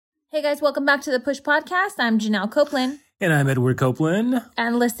Hey guys, welcome back to the Push Podcast. I'm Janelle Copeland. And I'm Edward Copeland.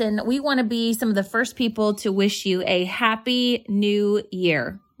 And listen, we want to be some of the first people to wish you a happy new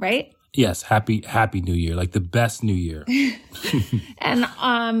year, right? Yes, happy new year, like the best new year. And,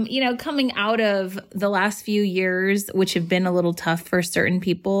 coming out of the last few years, which have been a little tough for certain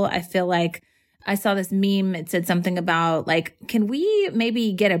people, I feel like I saw this meme. It said something about like, can we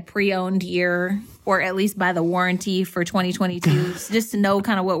maybe get a pre-owned year or at least buy the warranty for 2022 just to know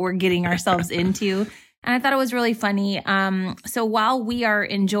kind of what we're getting ourselves into? And I thought it was really funny. So while we are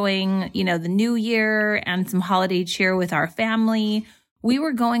enjoying, the new year and some holiday cheer with our family, we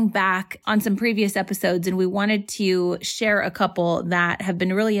were going back on some previous episodes and we wanted to share a couple that have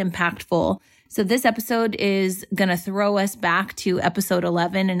been really impactful. So this episode is going to throw us back to episode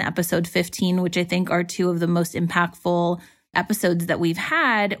 11 and episode 15, which I think are two of the most impactful episodes that we've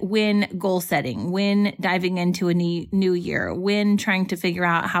had when goal setting, when diving into a new year, when trying to figure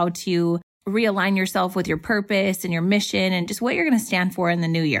out how to realign yourself with your purpose and your mission and just what you're going to stand for in the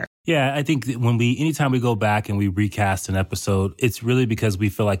new year. Yeah, I think that anytime we go back and we recast an episode, it's really because we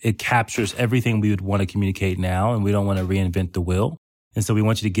feel like it captures everything we would want to communicate now and we don't want to reinvent the wheel. And so we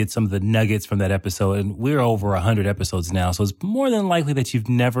want you to get some of the nuggets from that episode. And we're over 100 episodes now. So it's more than likely that you've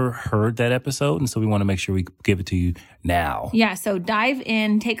never heard that episode. And so we want to make sure we give it to you now. Yeah. So dive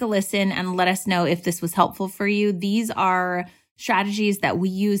in, take a listen, and let us know if this was helpful for you. These are strategies that we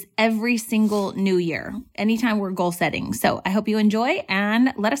use every single new year, anytime we're goal setting. So I hope you enjoy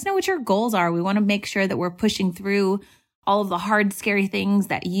and let us know what your goals are. We want to make sure that we're pushing through all of the hard, scary things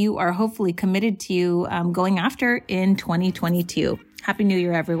that you are hopefully committed to going after in 2022. Happy New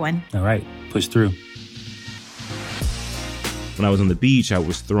Year, everyone. All right. Push through. When I was on the beach, I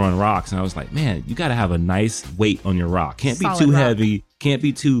was throwing rocks and I was like, man, you got to have a nice weight on your rock. Can't be too heavy. Can't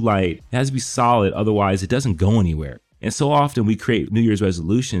be too light. It has to be solid. Otherwise, it doesn't go anywhere. And so often we create New Year's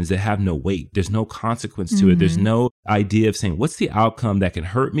resolutions that have no weight. There's no consequence to it. There's no idea of saying, what's the outcome that can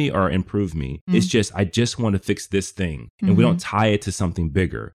hurt me or improve me? It's just, I just want to fix this thing. And we don't tie it to something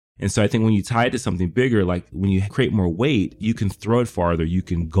bigger. And so I think when you tie it to something bigger, like when you create more weight, you can throw it farther. You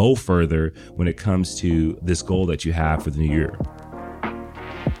can go further when it comes to this goal that you have for the new year.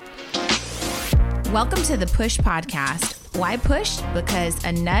 Welcome to the Push Podcast. Why push? Because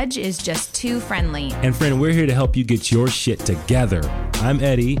a nudge is just too friendly. And friend, we're here to help you get your shit together. I'm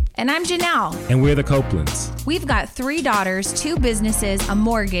Eddie. And I'm Janelle. And we're the Copelands. We've got 3 daughters, 2 businesses, a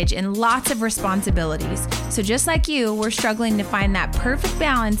mortgage, and lots of responsibilities. So just like you, we're struggling to find that perfect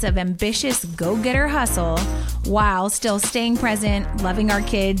balance of ambitious go-getter hustle while still staying present, loving our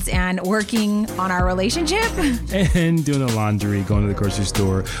kids, and working on our relationship. And doing the laundry, going to the grocery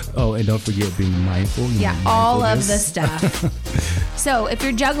store. Oh, and don't forget being mindful. Yeah, all of the stuff. So if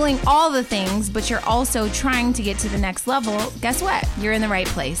you're juggling all the things, but you're also trying to get to the next level, guess what? You're in the right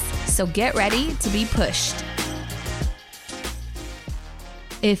place. So get ready to be pushed.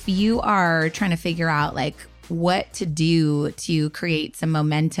 If you are trying to figure out like what to do to create some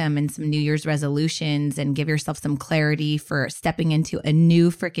momentum and some New Year's resolutions and give yourself some clarity for stepping into a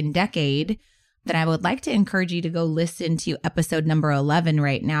new freaking decade, then I would like to encourage you to go listen to episode number 11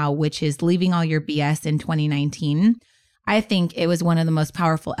 right now, which is Leaving All Your BS in 2019. I think it was one of the most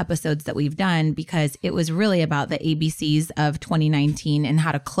powerful episodes that we've done because it was really about the ABCs of 2019 and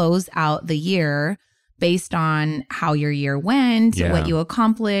how to close out the year based on how your year went, what you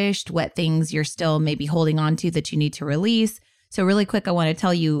accomplished, what things you're still maybe holding on to that you need to release. So really quick, I want to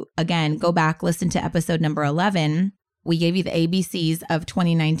tell you again, go back, listen to episode number 11. We gave you the ABCs of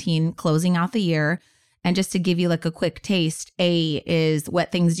 2019, closing out the year. And just to give you like a quick taste, A is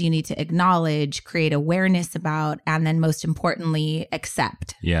what things do you need to acknowledge, create awareness about, and then most importantly,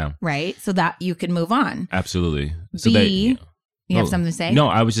 accept. Yeah. Right? So that you can move on. Absolutely. So B, you have something to say? No,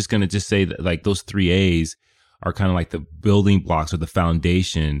 I was just going to just say that like those 3 A's are kind of like the building blocks or the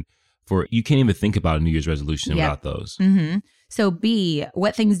foundation for, you can't even think about a New Year's resolution without those. Mm-hmm. So B,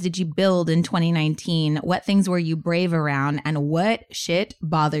 what things did you build in 2019? What things were you brave around? And what shit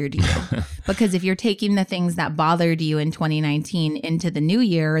bothered you? Because if you're taking the things that bothered you in 2019 into the new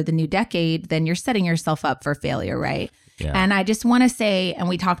year or the new decade, then you're setting yourself up for failure, right? Yeah. And I just want to say, and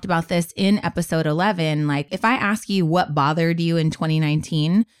we talked about this in episode 11, like if I ask you what bothered you in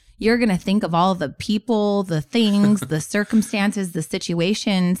 2019, you're going to think of all the people, the things, the circumstances, the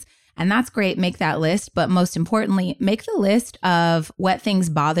situations. And that's great. Make that list. But most importantly, make the list of what things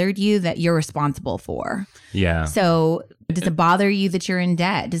bothered you that you're responsible for. Yeah. So does it bother you that you're in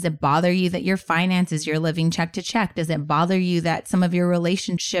debt? Does it bother you that your finances, you're living check to check? Does it bother you that some of your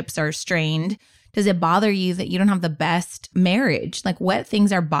relationships are strained? Does it bother you that you don't have the best marriage? Like what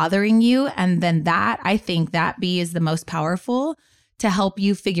things are bothering you? And then that, I think that B is the most powerful to help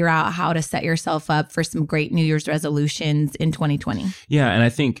you figure out how to set yourself up for some great New Year's resolutions in 2020? Yeah. And I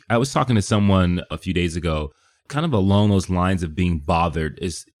think I was talking to someone a few days ago, kind of along those lines of being bothered.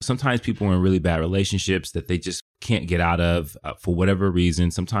 Is sometimes people are in really bad relationships that they just can't get out of for whatever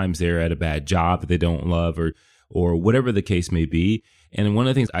reason. Sometimes they're at a bad job that they don't love or whatever the case may be. And one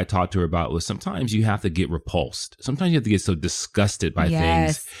of the things I talked to her about was sometimes you have to get repulsed. Sometimes you have to get so disgusted by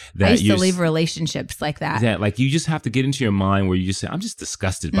things that I used to leave relationships like that. That like you just have to get into your mind where you just say, I'm just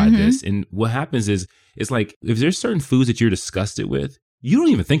disgusted by this. And what happens is, it's like if there's certain foods that you're disgusted with, you don't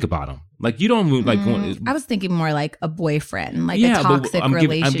even think about them. Like you don't like. I was thinking more like a boyfriend, like a toxic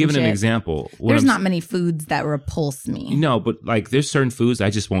relationship. I'm giving an example. There's not many foods that repulse me. No, but like there's certain foods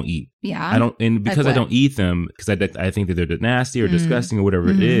I just won't eat. Yeah, I don't, and because I don't eat them because I think that they're nasty or disgusting or whatever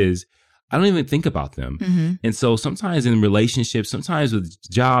it is. I don't even think about them. And so sometimes in relationships, sometimes with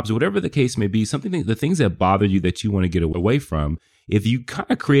jobs, whatever the case may be, the things that bother you that you want to get away from, if you kind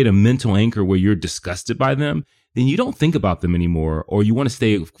of create a mental anchor where you're disgusted by them, then you don't think about them anymore, or you want to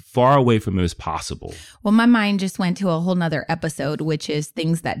stay far away from them as possible. Well, my mind just went to a whole nother episode, which is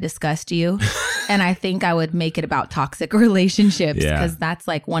things that disgust you. And I think I would make it about toxic relationships because that's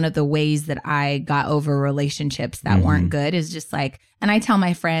like one of the ways that I got over relationships that weren't good is just like, and I tell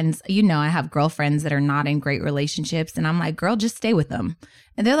my friends, I have girlfriends that are not in great relationships. And I'm like, girl, just stay with them.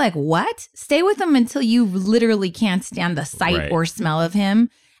 And they're like, what? Stay with them until you literally can't stand the sight or smell of him.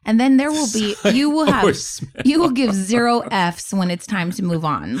 And then there will be, you will give 0 Fs when it's time to move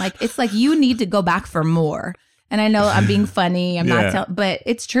on. Like, it's like you need to go back for more. And I know I'm being funny. I'm not, but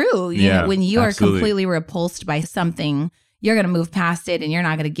it's true. You know, when you are completely repulsed by something, you're going to move past it and you're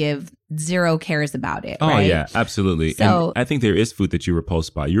not going to give 0 cares about it. Oh, right? Yeah, absolutely. So, and I think there is food that you're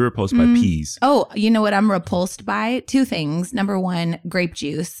repulsed by. You're repulsed by peas. Oh, you know what I'm repulsed by? 2 things. Number 1, grape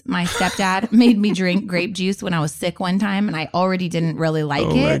juice. My stepdad made me drink grape juice when I was sick one time and I already didn't really like it.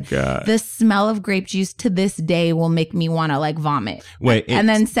 Oh my God. The smell of grape juice to this day will make me want to like vomit. Wait. And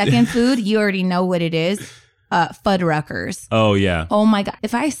then second food, you already know what it is. Fuddruckers. Oh, yeah. Oh, my God.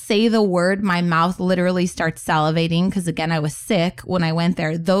 If I say the word, my mouth literally starts salivating because, again, I was sick when I went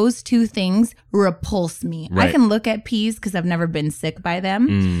there. Those 2 things repulse me. Right. I can look at peas because I've never been sick by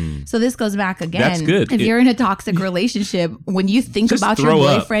them. So this goes back again. That's good. If you're in a toxic relationship, when you think about your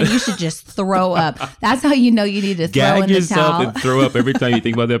boyfriend, you should just throw up. That's how you know you need to throw in the towel. Gag yourself and throw up every time you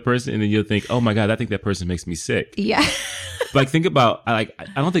think about that person. And then you'll think, oh, my God, I think that person makes me sick. Yeah. Like, think about, I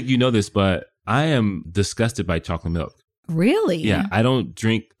don't think you know this, but I am disgusted by chocolate milk. Really? Yeah. I don't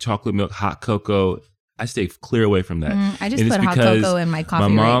drink chocolate milk, hot cocoa. I stay clear away from that. I just put hot cocoa in my coffee. My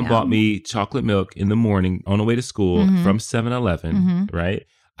mom right bought me chocolate milk in the morning on the way to school from 7-Eleven, right?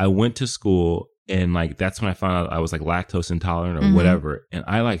 I went to school and like that's when I found out I was like lactose intolerant or whatever. And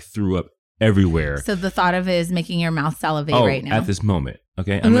I like threw up everywhere. So the thought of it is making your mouth salivate right now. At this moment.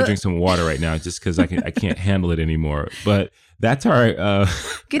 Okay. I'm gonna drink some water right now just because I can't handle it anymore. But that's our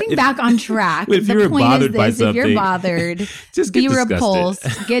getting back on track. If you're bothered by something, if you're bothered, just be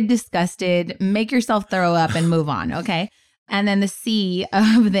repulsed, get disgusted, make yourself throw up and move on. Okay. And then the C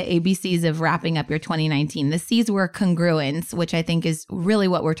of the ABCs of wrapping up your 2019. The C's were congruence, which I think is really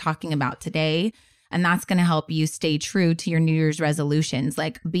what we're talking about today. And that's going to help you stay true to your New Year's resolutions,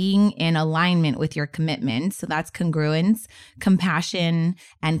 like being in alignment with your commitments. So that's congruence, compassion,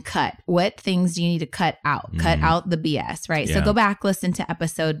 and cut. What things do you need to cut out? Cut out the BS, right? Yeah. So go back, listen to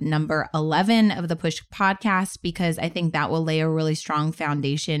episode number 11 of the Push podcast, because I think that will lay a really strong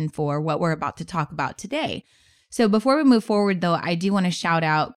foundation for what we're about to talk about today. So before we move forward, though, I do want to shout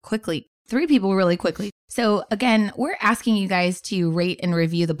out quickly 3 people really quickly. So again, we're asking you guys to rate and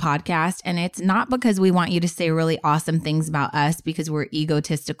review the podcast. And it's not because we want you to say really awesome things about us because we're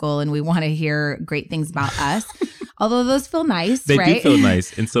egotistical and we want to hear great things about us. Although those feel nice, they right? do feel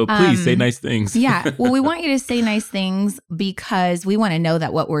nice. And so please say nice things. Yeah. Well, we want you to say nice things because we want to know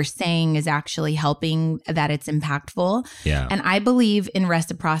that what we're saying is actually helping, that it's impactful. Yeah. And I believe in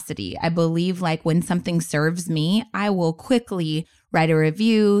reciprocity. I believe like when something serves me, I will quickly write a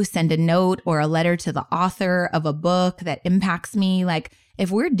review, send a note or a letter to the author of a book that impacts me. Like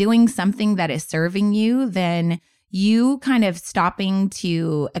if we're doing something that is serving you, then you kind of stopping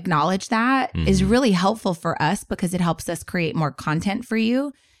to acknowledge that is really helpful for us because it helps us create more content for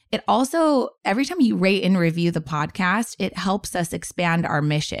you. It also, every time you rate and review the podcast, it helps us expand our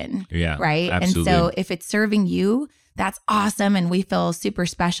mission. Yeah. Right. Absolutely. And so if it's serving you, that's awesome. And we feel super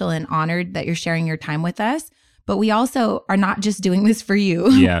special and honored that you're sharing your time with us. But we also are not just doing this for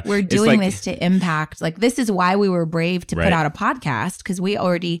you. Yeah. We're doing this to impact. Like this is why we were brave to put out a podcast because we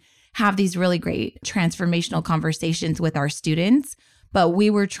already have these really great transformational conversations with our students. but we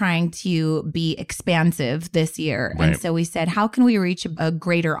were trying to be expansive this year. Right. And so we said, how can we reach a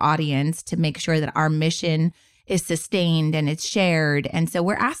greater audience to make sure that our mission is sustained and it's shared? And so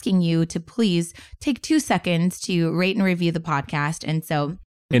we're asking you to please take 2 seconds to rate and review the podcast.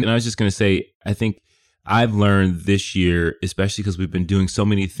 And I was just going to say, I think I've learned this year, especially because we've been doing so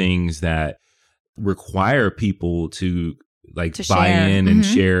many things that require people to buy share. in and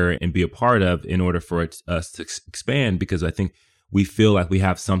share and be a part of in order for us to expand, because I think we feel like we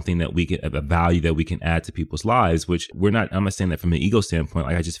have something that we can, a value that we can add to people's lives, which I'm not saying that from an ego standpoint.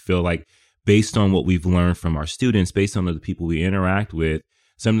 Like, I just feel like based on what we've learned from our students, based on the people we interact with,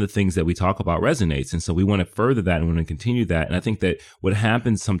 some of the things that we talk about resonates. And so we want to further that and we want to continue that. And I think that what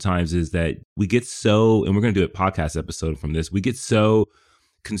happens sometimes is that we get so, and we're going to do a podcast episode from this, we get so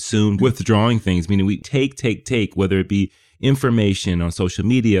consumed with withdrawing things, meaning we take, whether it be information on social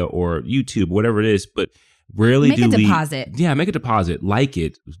media or YouTube, whatever it is, but rarely make a deposit. Yeah, make a deposit, like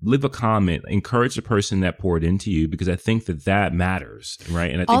it, leave a comment, encourage the person that poured into you, because I think that matters,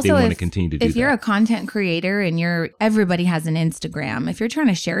 right? And I think also, they want to continue to do that. If you're a content creator and everybody has an Instagram, if you're trying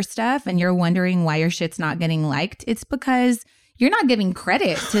to share stuff and you're wondering why your shit's not getting liked, it's because you're not giving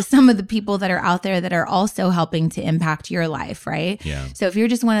credit to some of the people that are out there that are also helping to impact your life, right? Yeah. So if you're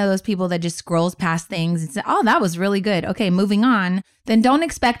just one of those people that just scrolls past things and says, oh, that was really good. Okay, moving on. Then don't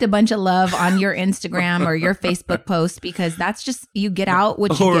expect a bunch of love on your Instagram or your Facebook post, because that's just, you get out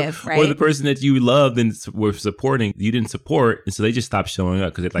what you give, right? Or the person that you loved and were supporting, you didn't support, and so they just stopped showing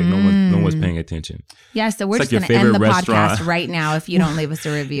up because it's like no one's paying attention. Yeah, so we're it's just like going to end the restaurant. podcast right now if you don't leave us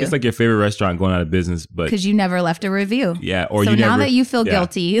a review. It's like your favorite restaurant going out of business, but because you never left a review. Yeah, or so you now never, that you feel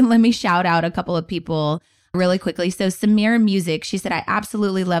guilty, let me shout out a couple of people really quickly. So Samir Music, she said, I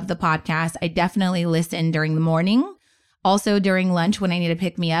absolutely love the podcast. I definitely listen during the morning, also during lunch when I need to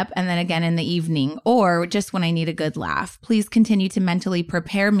pick me up, and then again in the evening, or just when I need a good laugh. Please continue to mentally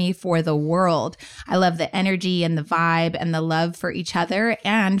prepare me for the world. I love the energy and the vibe and the love for each other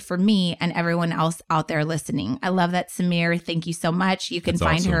and for me and everyone else out there listening. I love that, Samir. Thank you so much. You can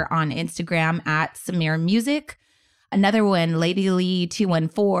find her on Instagram at Samir Music. Another one, Lady Lee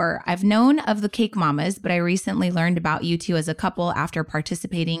 214. I've known of the Cake Mamas, but I recently learned about you two as a couple after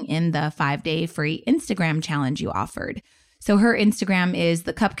participating in the 5-day free Instagram challenge you offered. So her Instagram is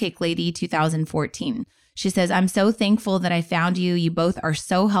the Cupcake Lady 2014. She says, I'm so thankful that I found you. You both are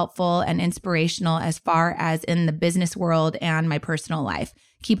so helpful and inspirational as far as in the business world and my personal life.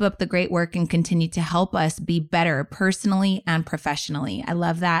 Keep up the great work and continue to help us be better personally and professionally. I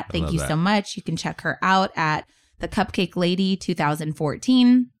love that. Thank you so much. You can check her out at the Cupcake Lady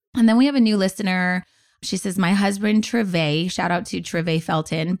 2014. And then we have a new listener. She says, my husband, Treve, shout out to Treve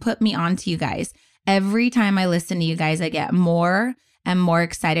Felton, put me on to you guys. Every time I listen to you guys, I get more and more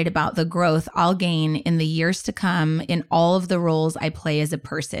excited about the growth I'll gain in the years to come in all of the roles I play as a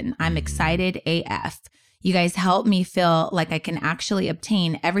person. I'm excited AF. You guys help me feel like I can actually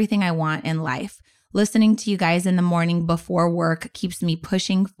obtain everything I want in life. Listening to you guys in the morning before work keeps me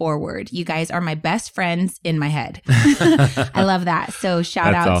pushing forward. You guys are my best friends in my head. I love that. So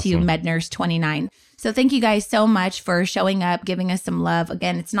shout out to you, MedNurse29. So thank you guys so much for showing up, giving us some love.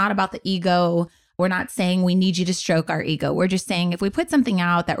 Again, it's not about the ego. We're not saying we need you to stroke our ego. We're just saying if we put something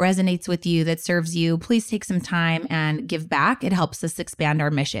out that resonates with you, that serves you, please take some time and give back. It helps us expand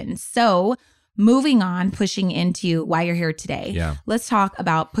our mission. So moving on, pushing into why you're here today. Yeah. Let's talk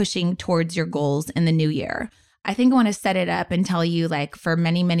about pushing towards your goals in the new year. I think I want to set it up and tell you, like, for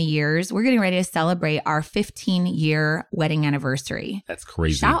many, many years, we're getting ready to celebrate our 15-year wedding anniversary. That's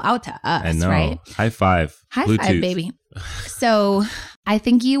crazy. Shout out to us, I know. right? High five. High Bluetooth. five, baby. So I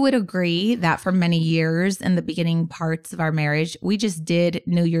think you would agree that for many years in the beginning parts of our marriage, we just did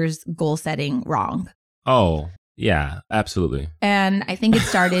New Year's goal setting wrong. Oh, yeah, absolutely. And I think it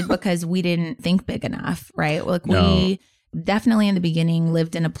started because we didn't think big enough, right? Like we definitely in the beginning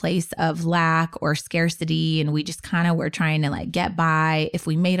lived in a place of lack or scarcity, and we just kind of were trying to like get by. If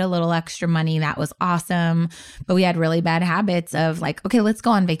we made a little extra money, that was awesome. But we had really bad habits of like, okay, let's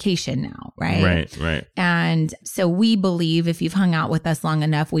go on vacation now, right? Right. And so we believe, if you've hung out with us long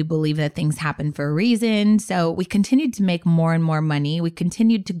enough, we believe that things happen for a reason. So we continued to make more and more money. We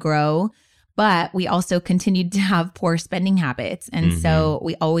continued to grow. But we also continued to have poor spending habits. And so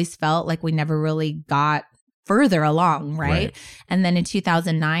we always felt like we never really got further along, right? And then in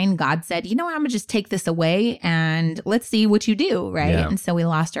 2009, God said, you know what, I'm going to just take this away and let's see what you do, right? Yeah. And so we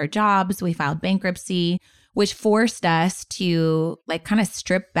lost our jobs. We filed bankruptcy, which forced us to like kind of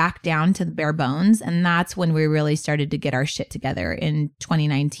strip back down to the bare bones. And that's when we really started to get our shit together in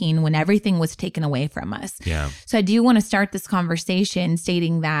 2019, when everything was taken away from us. Yeah. So I do want to start this conversation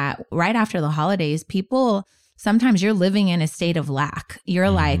stating that right after the holidays, people sometimes you're living in a state of lack.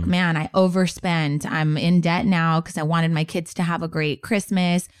 You're like, man, I overspent. I'm in debt now because I wanted my kids to have a great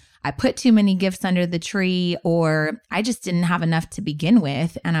Christmas. I put too many gifts under the tree, or I just didn't have enough to begin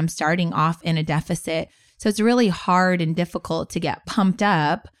with, and I'm starting off in a deficit. So it's really hard and difficult to get pumped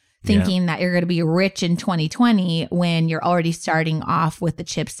up thinking that you're going to be rich in 2020 when you're already starting off with the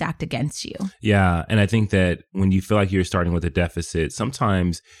chips stacked against you. Yeah. And I think that when you feel like you're starting with a deficit,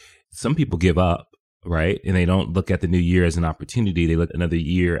 sometimes some people give up, right? And they don't look at the new year as an opportunity. They look at another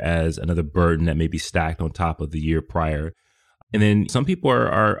year as another burden that may be stacked on top of the year prior. And then some people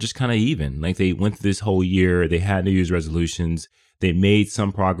are just kind of even. Like they went through this whole year, they had New Year's resolutions, they made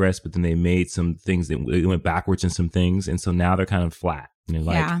some progress, but then they made some things that they went backwards in some things. And so now they're kind of flat. And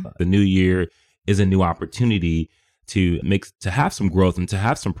like the new year is a new opportunity to have some growth and to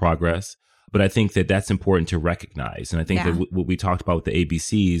have some progress. But I think that that's important to recognize. And I think that what we talked about with the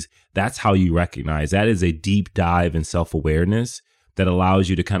ABCs, that's how you recognize. That is a deep dive in self-awareness that allows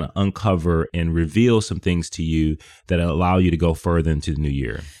you to kind of uncover and reveal some things to you that allow you to go further into the new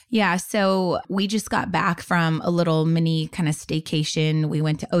year. Yeah. So we just got back from a little mini kind of staycation. We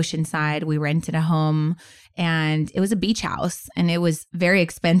went to Oceanside. We rented a home, and it was a beach house, and it was very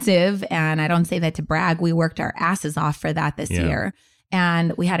expensive. And I don't say that to brag. We worked our asses off for that this year.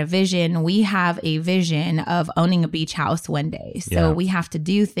 And we had a vision. We have a vision of owning a beach house one day. So we have to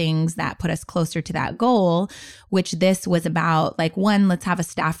do things that put us closer to that goal, which this was about. Like, one, let's have a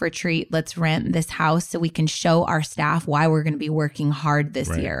staff retreat. Let's rent this house so we can show our staff why we're going to be working hard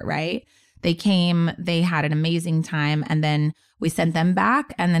this year, right? They came, they had an amazing time, and then we sent them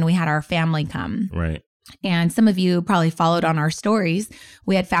back, and then we had our family come. Right. And some of you probably followed on our stories.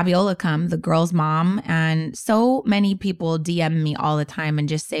 We had Fabiola come, the girl's mom, and so many people DM me all the time and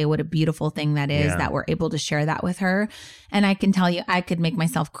just say what a beautiful thing that is that we're able to share that with her. And I can tell you, I could make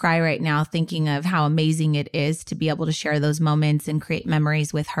myself cry right now thinking of how amazing it is to be able to share those moments and create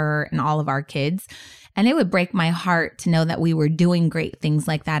memories with her and all of our kids. And it would break my heart to know that we were doing great things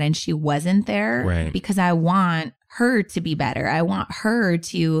like that and she wasn't there, because I want her to be better. I want her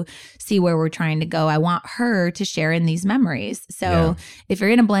to see where we're trying to go. I want her to share in these memories. So if you're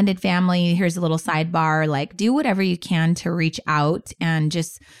in a blended family, here's a little sidebar, like do whatever you can to reach out and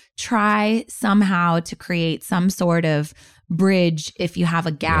just try somehow to create some sort of bridge if you have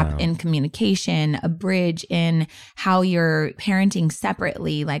a gap in communication, a bridge in how you're parenting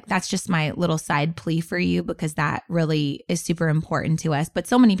separately. Like that's just my little side plea for you, because that really is super important to us. But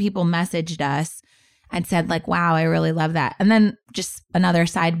so many people messaged us and said like, wow, I really love that. And then just another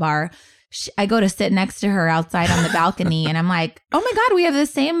sidebar, I go to sit next to her outside on the balcony and I'm like, oh my God, we have the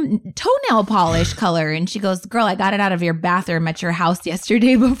same toenail polish color. And she goes, girl, I got it out of your bathroom at your house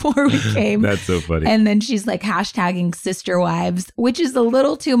yesterday before we came. That's so funny. And then she's like hashtagging sister wives, which is a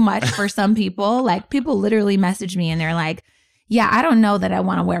little too much for some people. Like people literally message me and they're like, yeah, I don't know that I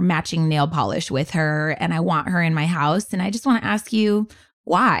want to wear matching nail polish with her and I want her in my house. And I just want to ask you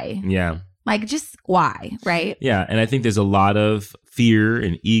why? Yeah. Like, just why, right? Yeah. And I think there's a lot of fear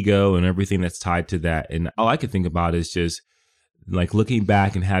and ego and everything that's tied to that. And all I could think about is just like looking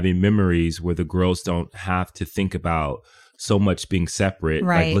back and having memories where the girls don't have to think about so much being separate.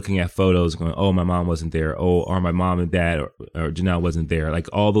 Right. Like looking at photos going, oh, my mom wasn't there. Oh, or my mom and dad or Janelle wasn't there. Like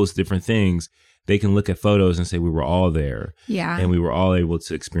all those different things. They can look at photos and say we were all there. Yeah. And we were all able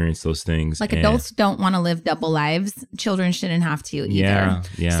to experience those things. Like adults don't want to live double lives. Children shouldn't have to either.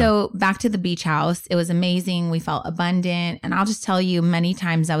 Yeah. So back to the beach house. It was amazing. We felt abundant. And I'll just tell you, many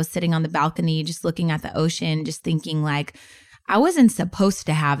times I was sitting on the balcony, just looking at the ocean, just thinking like, I wasn't supposed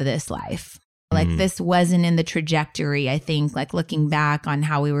to have this life. Like this wasn't in the trajectory, I think, like looking back on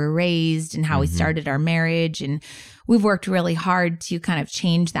how we were raised and how we started our marriage. And we've worked really hard to kind of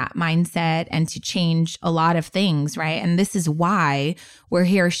change that mindset and to change a lot of things, right? And this is why we're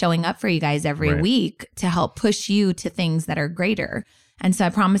here showing up for you guys every week to help push you to things that are greater. And so I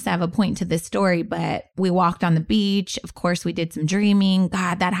promise I have a point to this story, but we walked on the beach. Of course, we did some dreaming.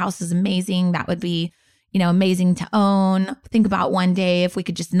 God, that house is amazing. That would be amazing to own. Think about one day if we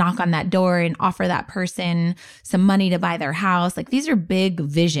could just knock on that door and offer that person some money to buy their house. Like these are big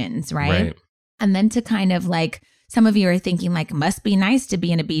visions, right? And then to kind of like, some of you are thinking like, must be nice to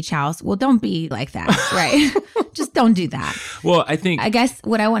be in a beach house. Well, don't be like that, right? Just don't do that. Well, I guess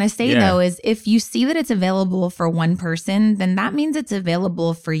what I want to say though is if you see that it's available for one person, then that means it's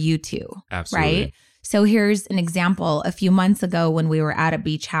available for you too. Absolutely. Right? So here's an example. A few months ago when we were at a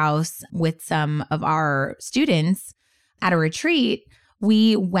beach house with some of our students at a retreat,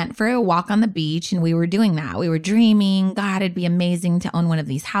 we went for a walk on the beach and we were doing that. We were dreaming, God, it'd be amazing to own one of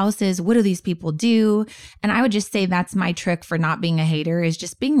these houses. What do these people do? And I would just say that's my trick for not being a hater, is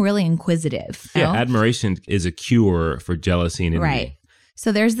just being really inquisitive. Yeah, admiration is a cure for jealousy and envy. Right.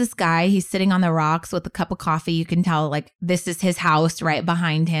 So there's this guy, he's sitting on the rocks with a cup of coffee. You can tell like this is his house right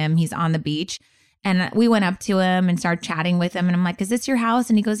behind him. He's on the beach. And we went up to him and started chatting with him. And I'm like, is this your house?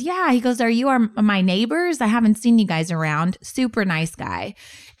 And he goes, yeah. He goes, are you my neighbors? I haven't seen you guys around. Super nice guy.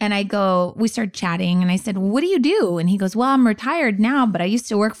 And I go, we started chatting and I said, what do you do? And he goes, well, I'm retired now, but I used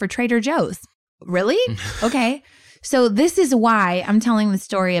to work for Trader Joe's. Really? Okay. So this is why I'm telling the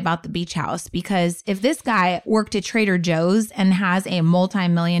story about the beach house, because if this guy worked at Trader Joe's and has a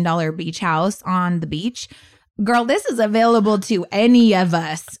multi-million-dollar beach house on the beach, girl, this is available to any of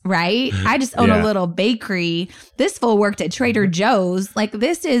us, right? I just own a little bakery. This fool worked at Trader Joe's. Like,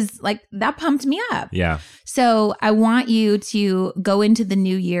 this is like, that pumped me up. Yeah. So I want you to go into the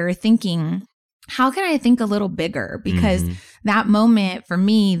new year thinking, how can I think a little bigger? Because that moment for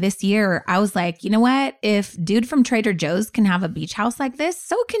me this year, I was like, you know what? If dude from Trader Joe's can have a beach house like this,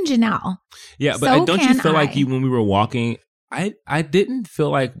 so can Janelle. Yeah, but don't you feel like when we were walking, I didn't feel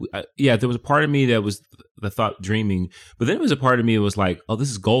like, there was a part of me that was the thought dreaming, but then there was a part of me that was like, oh,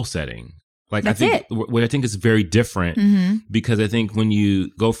 this is goal setting. Like, That's I think it. what I think is very different because I think when you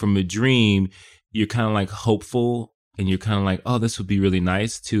go from a dream, you're kind of like hopeful and you're kind of like, oh, this would be really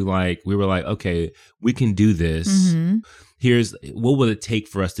nice, to like, we were like, okay, we can do this. Here's what will it take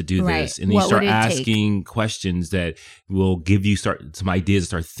for us to do this? And then you start asking questions that will give you some ideas to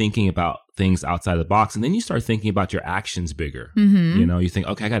start thinking about things outside the box. And then you start thinking about your actions bigger. You know, you think,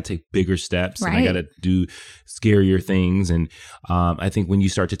 okay, I got to take bigger steps and I got to do scarier things. And I think when you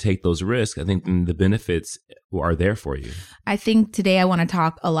start to take those risks, I think the benefits are there for you. I think today I want to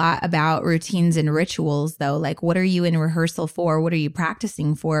talk a lot about routines and rituals, though. Like, what are you in rehearsal for? What are you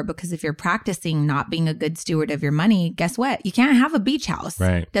practicing for? Because if you're practicing not being a good steward of your money, guess what? You can't have a beach house.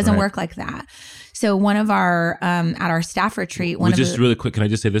 Right. Doesn't work like that. So one of our, at our staff retreat, really quick, can I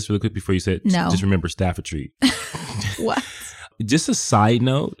just say this really quick before you say it? No. Just remember staff retreat. What? Just a side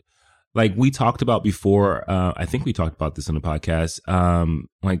note, like we talked about before, I think we talked about this on the podcast,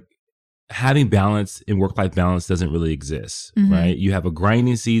 like having balance and work-life balance doesn't really exist, right? You have a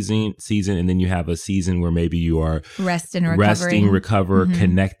grinding season, and then you have a season where maybe you are resting, recover,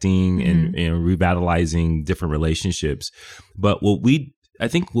 connecting, and revitalizing different relationships. But I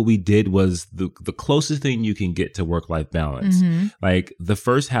think what we did was the closest thing you can get to work-life balance. Like the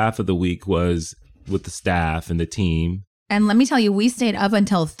first half of the week was with the staff and the team. And let me tell you, we stayed up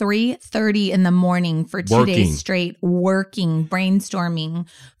until 3:30 in the morning for 2 days straight, working, brainstorming,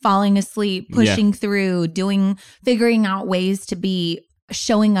 falling asleep, pushing through, figuring out ways to be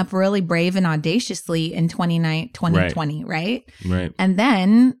showing up really brave and audaciously in 2020, right? Right. And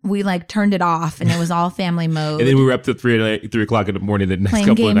then we like turned it off and it was all family mode. And then we were up to 3 o'clock in the morning the next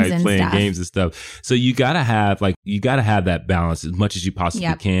couple of nights playing games and stuff. So you gotta have that balance as much as you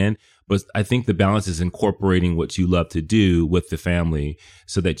possibly can. But I think the balance is incorporating what you love to do with the family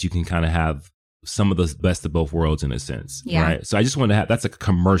so that you can kind of have some of the best of both worlds in a sense. Yeah. Right. So I just wanted to that's a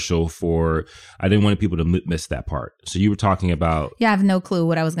commercial I didn't want people to miss that part. So you were talking about. Yeah, I have no clue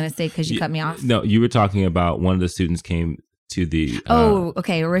what I was going to say because you cut me off. No, you were talking about one of the students came to the.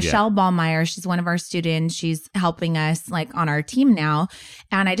 Okay. Rochelle Ballmeyer. She's one of our students. She's helping us like on our team now.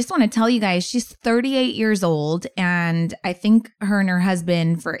 And I just want to tell you guys, she's 38 years old. And I think her and her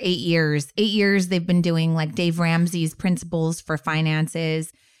husband for 8 years, they've been doing like Dave Ramsey's principles for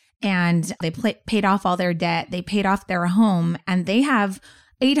finances. And they paid off all their debt. They paid off their home and they have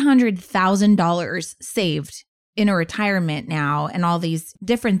 $800,000 saved in a retirement now and all these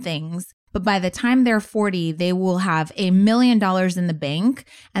different things. But by the time they're 40, they will have $1 million in the bank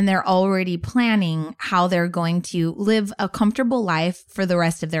and they're already planning how they're going to live a comfortable life for the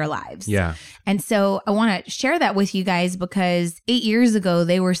rest of their lives. Yeah. And so I want to share that with you guys because 8 years ago,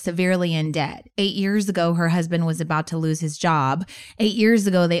 they were severely in debt. 8 years ago, her husband was about to lose his job. 8 years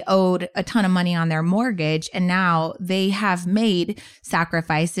ago, they owed a ton of money on their mortgage. And now they have made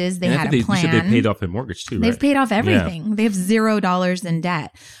sacrifices. They had a plan. You said they paid off their mortgage too, right? They've paid off everything. Yeah. They have $0 in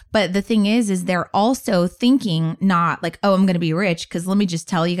debt. But the thing is they're also thinking not like, oh, I'm going to be rich. Because let me just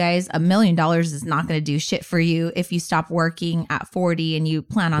tell you guys, $1 million is not going to do shit for you if you stop working at 40 and you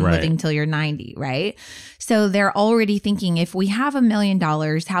plan on living till you're 90, right? So they're already thinking, if we have $1 million,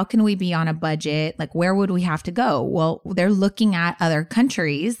 how can we be on a budget? Like, where would we have to go? Well, they're looking at other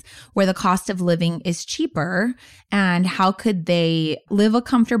countries where the cost of living is cheaper. And how could they live a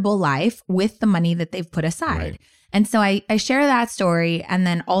comfortable life with the money that they've put aside? Right. And so I share that story and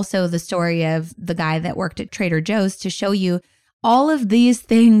then also the story of the guy that worked at Trader Joe's to show you all of these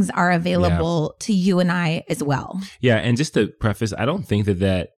things are available to you and I as well. Yeah. And just to preface, I don't think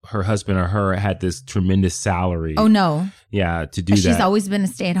that her husband or her had this tremendous salary. Oh, no. Yeah. To do that. She's always been a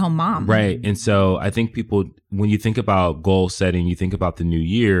stay-at-home mom. Right. And so I think people, when you think about goal setting, you think about the new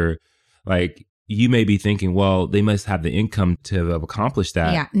year, like you may be thinking, well, they must have the income to have accomplished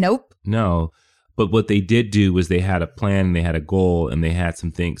that. Yeah. Nope. No. But what they did do was they had a plan and they had a goal and they had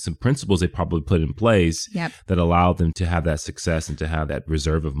some principles they probably put in place that allowed them to have that success and to have that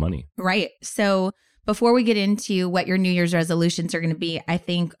reserve of money. Right. So before we get into what your New Year's resolutions are going to be, I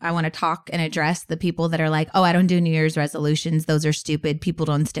think I want to talk and address the people that are like, oh, I don't do New Year's resolutions. Those are stupid. People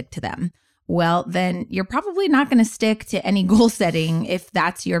don't stick to them. Well, then you're probably not going to stick to any goal setting if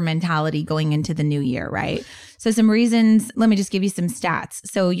that's your mentality going into the new year, right? So some reasons, let me just give you some stats.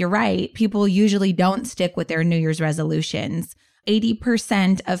 So you're right. People usually don't stick with their New Year's resolutions.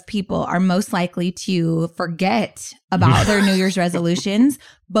 80% of people are most likely to forget about their New Year's resolutions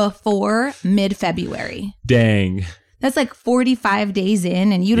before mid-February. Dang. That's like 45 days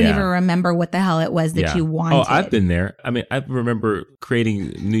in and you don't even remember what the hell it was that you wanted. Oh, I've been there. I mean, I remember creating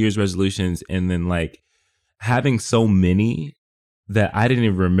New Year's resolutions and then like having so many that I didn't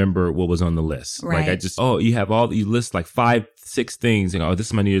even remember what was on the list. Right. Like I just, you list like 5-6 things and this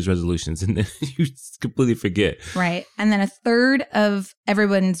is my New Year's resolutions. And then you just completely forget. Right. And then a third of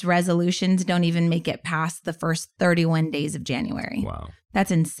everyone's resolutions don't even make it past the first 31 days of January. Wow.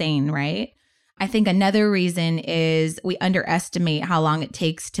 That's insane, right? I think another reason is we underestimate how long it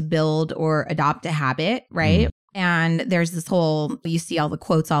takes to build or adopt a habit, right? And there's this whole, you see all the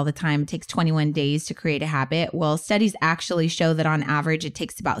quotes all the time, it takes 21 days to create a habit. Well, studies actually show that on average, it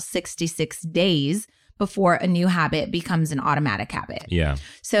takes about 66 days before a new habit becomes an automatic habit. Yeah.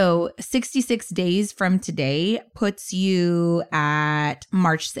 So 66 days from today puts you at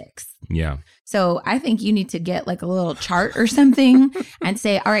March 6th. Yeah. So I think you need to get like a little chart or something and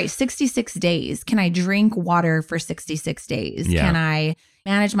say, all right, 66 days. Can I drink water for 66 days? Yeah. Can I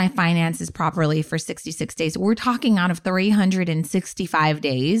manage my finances properly for 66 days? We're talking out of 365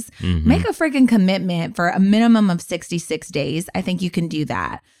 days. Make a freaking commitment for a minimum of 66 days. I think you can do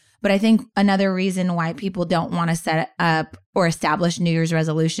that. But I think another reason why people don't want to set up or establish New Year's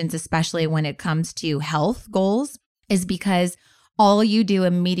resolutions, especially when it comes to health goals, is because all you do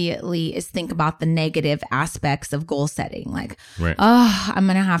immediately is think about the negative aspects of goal setting. Like, I'm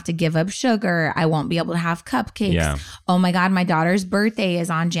going to have to give up sugar. I won't be able to have cupcakes. Yeah. Oh my God, my daughter's birthday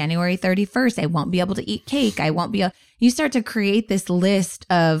is on January 31st. I won't be able to eat cake. I won't be able. You start to create this list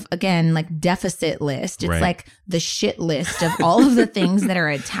of, again, like deficit list. It's like the shit list of all of the things that are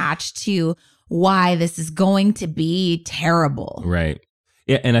attached to why this is going to be terrible. Right.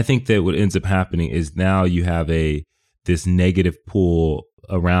 Yeah. And I think that what ends up happening is now you have this negative pull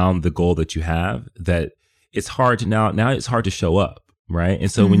around the goal that you have that it's hard to now it's hard to show up. Right.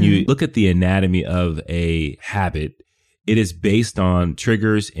 And so when you look at the anatomy of a habit, it is based on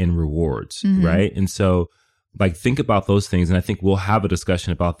triggers and rewards. Right. And so like think about those things. And I think we'll have a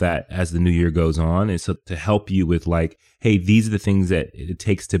discussion about that as the new year goes on. And so to help you with like, hey, these are the things that it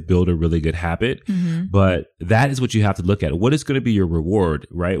takes to build a really good habit. But that is what you have to look at. What is going to be your reward,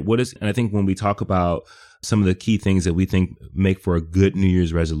 right? And I think when we talk about some of the key things that we think make for a good New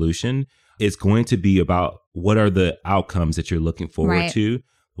Year's resolution, it's going to be about what are the outcomes that you're looking forward to?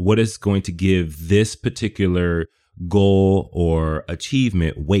 What is going to give this particular goal or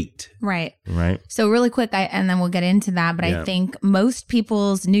achievement weight? Right. So really quick, and then we'll get into that, but I think most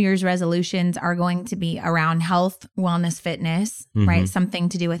people's New Year's resolutions are going to be around health, wellness, fitness, right? Something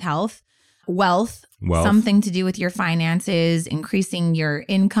to do with health. Wealth, something to do with your finances, increasing your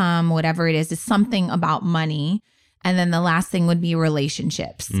income, whatever it is something about money. And then the last thing would be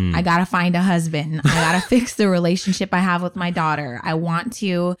relationships. I got to find a husband. I got to fix the relationship I have with my daughter. I want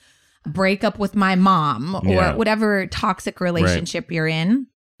to break up with my mom or whatever toxic relationship you're in.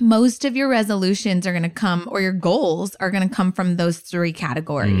 Most of your resolutions are going to come, or your goals are going to come from those three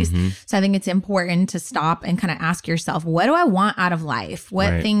categories. So I think it's important to stop and kind of ask yourself, what do I want out of life?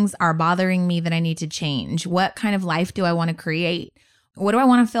 What things are bothering me that I need to change? What kind of life do I want to create? What do I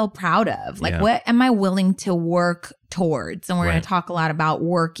want to feel proud of? Like, what am I willing to work towards? And we're going to talk a lot about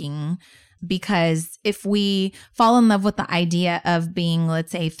working, because if we fall in love with the idea of being,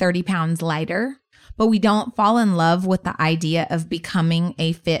 let's say, 30 pounds lighter, but we don't fall in love with the idea of becoming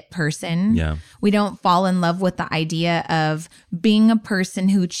a fit person. We don't fall in love with the idea of being a person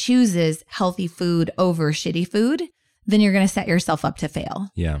who chooses healthy food over shitty food, then you're going to set yourself up to fail.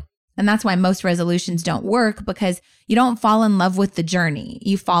 And that's why most resolutions don't work, because you don't fall in love with the journey.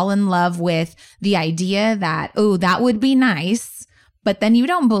 You fall in love with the idea that, oh, that would be nice. But then you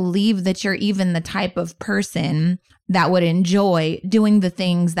don't believe that you're even the type of person that would enjoy doing the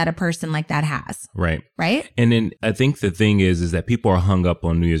things that a person like that has. Right. Right. And then I think the thing is that people are hung up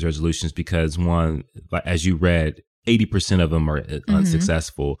on New Year's resolutions because one, as you read, 80% of them are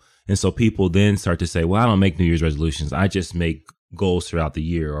unsuccessful. And so people then start to say, well, I don't make New Year's resolutions. I just make goals throughout the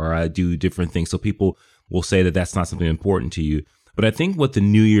year, or I do different things. So people will say that that's not something important to you. But I think what the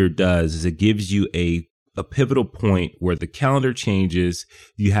new year does is it gives you a pivotal point where the calendar changes.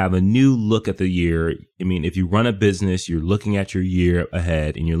 You have a new look at the year. I mean, if you run a business, you're looking at your year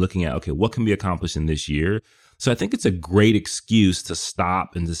ahead and you're looking at, okay, what can be accomplished in this year? So I think it's a great excuse to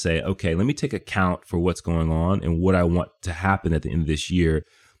stop and to say, okay, let me take account for what's going on and what I want to happen at the end of this year.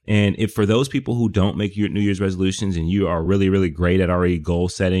 And if for those people who don't make your New Year's resolutions and you are really, really great at already goal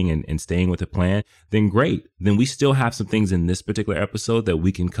setting and staying with a plan, then great. Then we still have some things in this particular episode that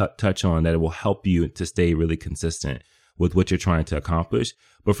we can touch on that will help you to stay really consistent with what you're trying to accomplish.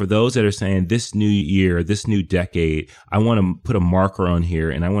 But for those that are saying this new year, this new decade, I want to put a marker on here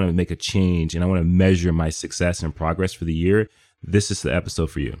and I want to make a change and I want to measure my success and progress for the year, this is the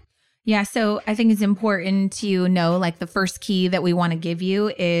episode for you. Yeah. So I think it's important to know, like, the first key that we want to give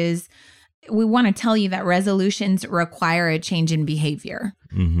you is we want to tell you that resolutions require a change in behavior.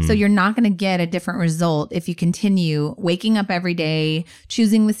 Mm-hmm. So you're not going to get a different result if you continue waking up every day,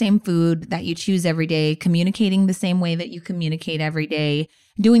 choosing the same food that you choose every day, communicating the same way that you communicate every day,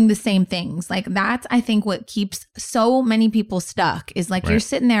 doing the same things. Like, that's, I think, what keeps so many people stuck is like, you're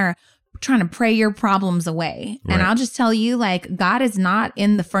sitting there trying to pray your problems away. Right. And I'll just tell you, like, God is not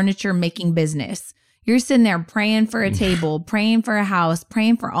in the furniture making business. You're sitting there praying for a table, praying for a house,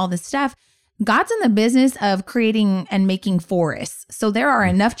 praying for all this stuff. God's in the business of creating and making forests. So there are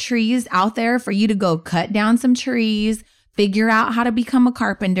enough trees out there for you to go cut down some trees, figure out how to become a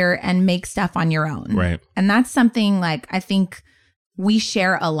carpenter and make stuff on your own. Right. And that's something, like, I think we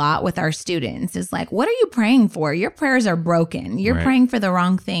share a lot with our students is like, what are you praying for? Your prayers are broken. You're praying for the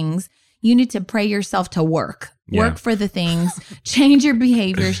wrong things. You need to pray yourself to work for the things, change your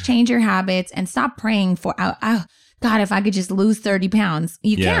behaviors, change your habits, and stop praying for, oh, God, if I could just lose 30 pounds,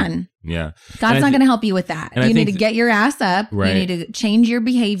 you can. Yeah. God's not going to help you with that. You need to get your ass up. Right. You need to change your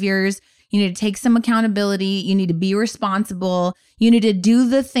behaviors. You need to take some accountability. You need to be responsible. You need to do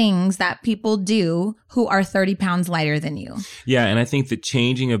the things that people do who are 30 pounds lighter than you. Yeah. And I think the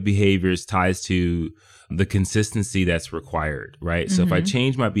changing of behaviors ties to the consistency that's required, right? So if I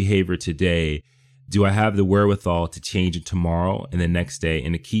change my behavior today, do I have the wherewithal to change it tomorrow and the next day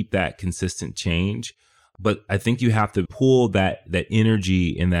and to keep that consistent change? But I think you have to pull that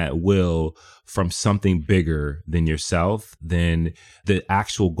energy and that will from something bigger than yourself, than the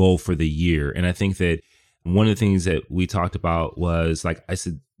actual goal for the year. And I think that one of the things that we talked about was, like I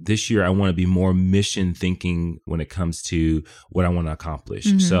said, this year I want to be more mission thinking when it comes to what I want to accomplish.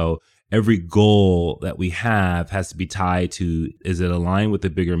 So every goal that we have has to be tied to, is it aligned with a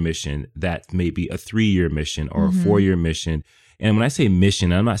bigger mission that may be a 3-year mission or a 4-year mission? And when I say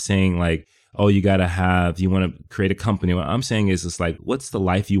mission, I'm not saying like, oh, you want to create a company. What I'm saying is, it's like, what's the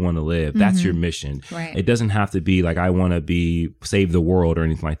life you want to live? That's your mission. Right. It doesn't have to be like, I want to save the world or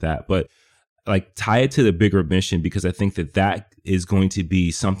anything like that. But like, tie it to the bigger mission, because I think that is going to be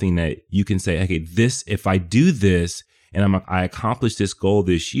something that you can say, okay, if I do this, and I accomplished this goal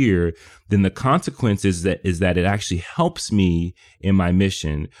this year, then the consequence is that it actually helps me in my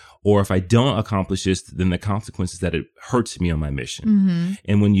mission. Or if I don't accomplish this, then the consequence is that it hurts me on my mission.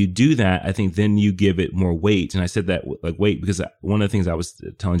 And when you do that, I think then you give it more weight. And I said that, like, weight, because one of the things I was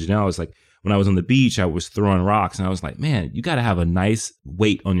telling Janelle is, like, when I was on the beach, I was throwing rocks and I was like, man, you got to have a nice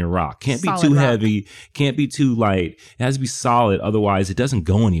weight on your rock. Can't be too heavy. Can't be too light. It has to be solid. Otherwise, it doesn't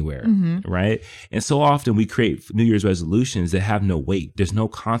go anywhere. Right. And so often we create New Year's resolutions that have no weight. There's no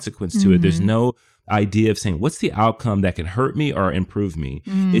consequence to it. There's no idea of saying, what's the outcome that can hurt me or improve me?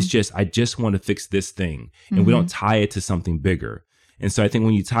 It's just, I just want to fix this thing. And we don't tie it to something bigger. And so I think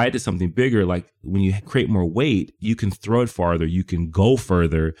when you tie it to something bigger, like when you create more weight, you can throw it farther. You can go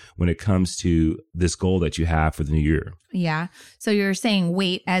further when it comes to this goal that you have for the new year. Yeah. So you're saying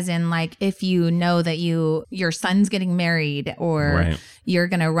weight as in, like, if you know that your son's getting married, or you're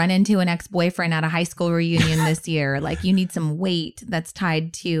going to run into an ex-boyfriend at a high school reunion this year, like, you need some weight that's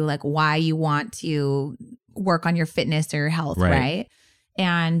tied to, like, why you want to work on your fitness or your health, right?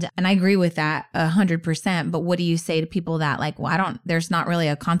 And I agree with that 100%. But what do you say to people that, like, well, there's not really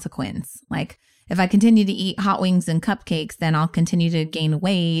a consequence. Like, if I continue to eat hot wings and cupcakes, then I'll continue to gain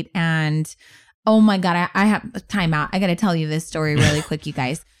weight. And oh my God, I have time out. I got to tell you this story really quick, you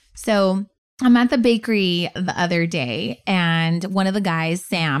guys. So I'm at the bakery the other day, and one of the guys,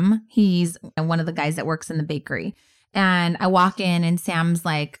 Sam, he's one of the guys that works in the bakery. And I walk in and Sam's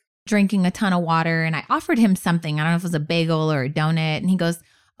like, drinking a ton of water. And I offered him something. I don't know if it was a bagel or a donut. And he goes,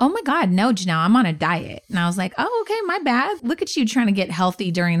 oh my God, no, Janelle, I'm on a diet. And I was like, oh, okay, my bad. Look at you trying to get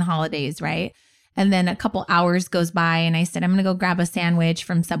healthy during the holidays, right? And then a couple hours goes by and I said, I'm going to go grab a sandwich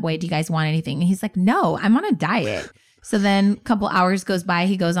from Subway. Do you guys want anything? And he's like, no, I'm on a diet. So then a couple hours goes by.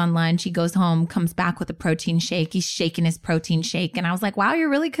 He goes on lunch. He goes home, comes back with a protein shake. He's shaking his protein shake. And I was like, wow, you're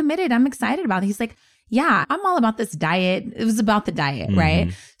really committed. I'm excited about it. He's like, yeah, I'm all about this diet. It was about the diet,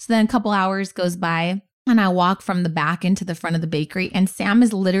 right? So then a couple hours goes by. And I walk from the back into the front of the bakery and Sam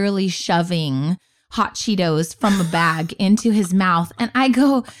is literally shoving hot Cheetos from a bag into his mouth. And I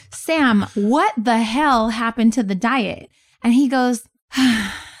go, Sam, what the hell happened to the diet? And he goes,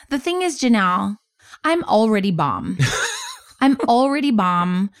 the thing is, Janelle, I'm already bomb. I'm already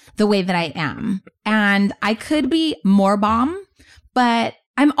bomb the way that I am. And I could be more bomb, but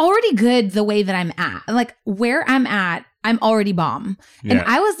I'm already good the way that I'm at. Like where I'm at, I'm already bomb. Yeah. And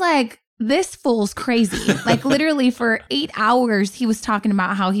I was like, this fool's crazy. Like literally for 8 hours, he was talking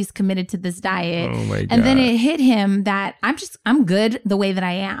about how he's committed to this diet. Oh my God. And then it hit him that I'm good the way that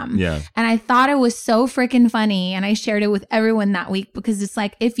I am. Yeah. And I thought it was so freaking funny. And I shared it with everyone that week because it's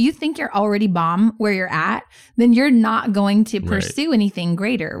like, if you think you're already bomb where you're at, then you're not going to pursue anything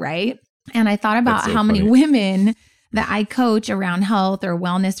greater. Right. And I thought about how many women that I coach around health or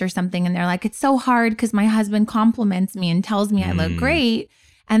wellness or something. And they're like, it's so hard because my husband compliments me and tells me I look great.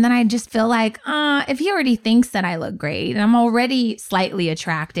 And then I just feel like, if he already thinks that I look great and I'm already slightly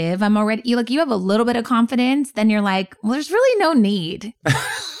attractive, you have a little bit of confidence, then you're like, well, there's really no need,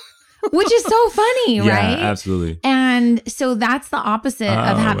 which is so funny, right? Yeah, absolutely. And so that's the opposite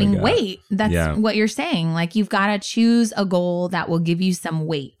of having weight. That's what you're saying. Like you've got to choose a goal that will give you some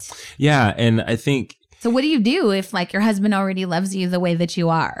weight. Yeah. And I think. So what do you do if like your husband already loves you the way that you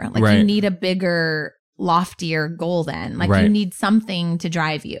are? Like you need a bigger, loftier goal then. Like you need something to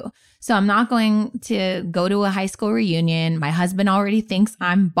drive you. So I'm not going to go to a high school reunion. My husband already thinks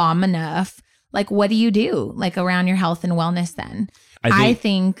I'm bomb enough. Like what do you do like around your health and wellness then? I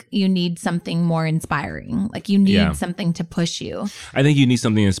think you need something more inspiring. Like you need something to push you. I think you need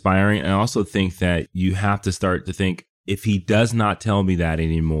something inspiring. And I also think that you have to start to think, if he does not tell me that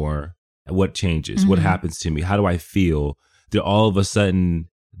anymore, what changes? What happens to me? How do I feel? Do all of a sudden,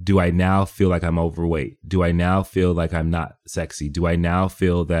 do I now feel like I'm overweight? Do I now feel like I'm not sexy? Do I now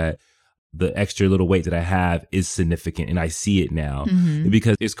feel that the extra little weight that I have is significant and I see it now?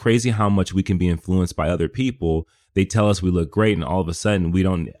 Because it's crazy how much we can be influenced by other people. They tell us we look great and all of a sudden we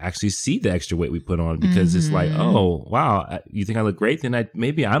don't actually see the extra weight we put on because it's like, oh, wow, you think I look great? Then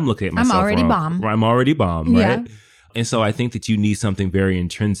maybe I'm looking at myself I'm already wrong. bomb. I'm already bomb, right? Yeah. And so I think that you need something very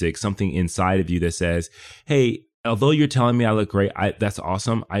intrinsic, something inside of you that says, hey, although you're telling me I look great, that's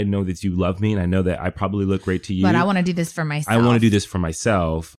awesome. I know that you love me and I know that I probably look great to you. But I want to do this for myself. I want to do this for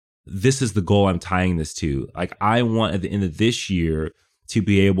myself. This is the goal I'm tying this to. Like I want at the end of this year to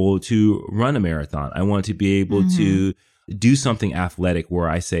be able to run a marathon. I want to be able to do something athletic where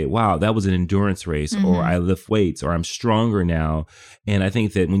I say, wow, that was an endurance race, or I lift weights, or I'm stronger now. And I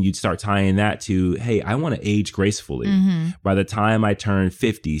think that when you start tying that to, hey, I want to age gracefully. By the time I turn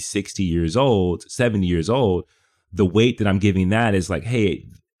 50, 60 years old, 70 years old, the weight that I'm giving that is like, hey,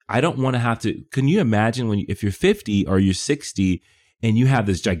 I don't want to have to. Can you imagine if you're 50 or you're 60 and you have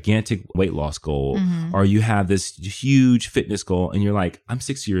this gigantic weight loss goal or you have this huge fitness goal and you're like, I'm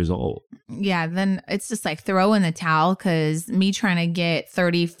 60 years old. Yeah, then it's just like throw in the towel because me trying to get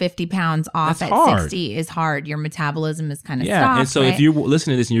 30, 50 pounds off That's at hard. 60 is hard. Your metabolism is kind of stopped. And so if you're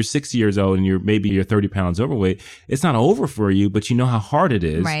listening to this and you're 60 years old and you're 30 pounds overweight, it's not over for you, but you know how hard it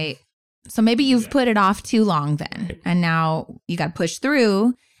is. Right. So maybe you've put it off too long then. And now you got to push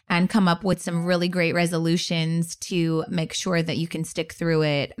through and come up with some really great resolutions to make sure that you can stick through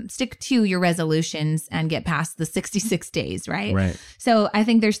it, stick to your resolutions and get past the 66 days, right? Right. So I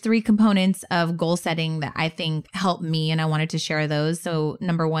think there's 3 components of goal setting that I think help me, and I wanted to share those. So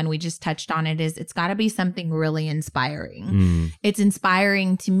number 1, we just touched on it, is it's got to be something really inspiring. It's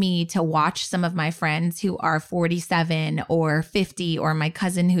inspiring to me to watch some of my friends who are 47 or 50, or my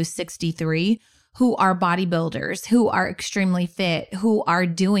cousin who's 63, who are bodybuilders, who are extremely fit, who are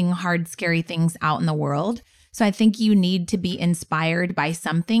doing hard, scary things out in the world. So I think you need to be inspired by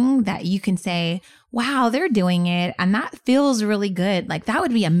something that you can say, wow, they're doing it. And that feels really good. Like that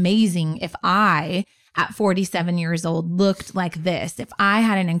would be amazing if I, at 47 years old, looked like this. If I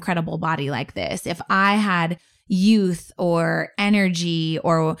had an incredible body like this, if I had youth or energy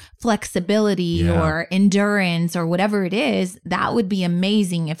or flexibility or endurance or whatever it is, that would be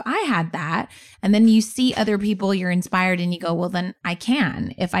amazing if I had that. And then you see other people, you're inspired and you go, well, then I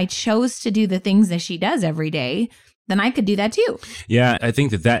can. If I chose to do the things that she does every day, then I could do that too. Yeah, I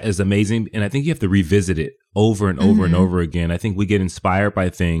think that is amazing. And I think you have to revisit it over and over and over again. I think we get inspired by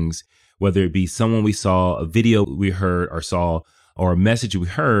things, whether it be someone we saw, a video we heard or saw, or a message we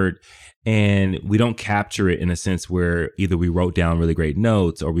heard, and we don't capture it in a sense where either we wrote down really great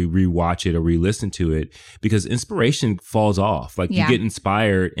notes or we rewatch it or re-listen to it, because inspiration falls off. Like you get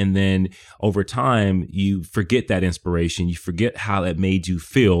inspired and then over time you forget that inspiration. You forget how it made you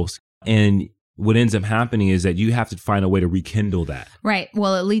feel. And what ends up happening is that you have to find a way to rekindle that. Right.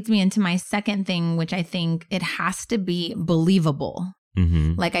 Well, it leads me into my second thing, which I think it has to be believable.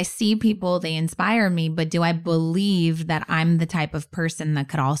 Like I see people, they inspire me, but do I believe that I'm the type of person that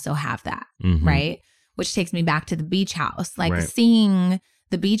could also have that? Right. Which takes me back to the beach house. Like seeing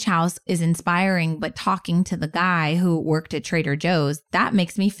the beach house is inspiring, but talking to the guy who worked at Trader Joe's, that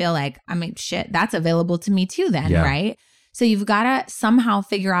makes me feel like, I mean, shit, that's available to me too then, right? So you've got to somehow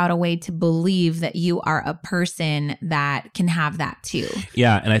figure out a way to believe that you are a person that can have that too.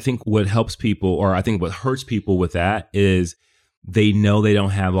 Yeah. And I think what helps people, or I think what hurts people with that is they know they don't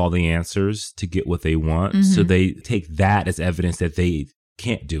have all the answers to get what they want. So they take that as evidence that they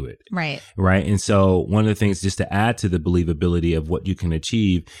can't do it. Right. Right. And so one of the things, just to add to the believability of what you can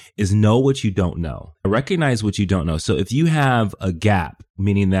achieve, is know what you don't know. Recognize what you don't know. So if you have a gap,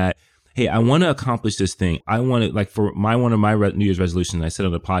 meaning that, hey, I want to accomplish this thing. I want to, like, for one of my New Year's resolutions I said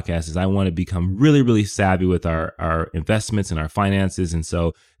on the podcast is I want to become really, really savvy with our investments and our finances. And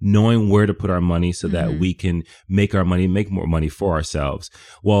so knowing where to put our money so that we can make our money, make more money for ourselves.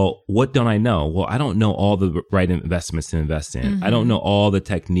 Well, what don't I know? Well, I don't know all the right investments to invest in. I don't know all the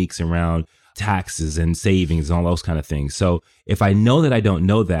techniques around taxes and savings and all those kind of things. So if I know that I don't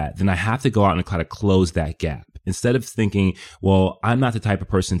know that, then I have to go out and kind of close that gap. Instead of thinking, well, I'm not the type of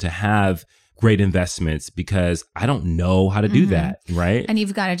person to have great investments because I don't know how to do that, right? And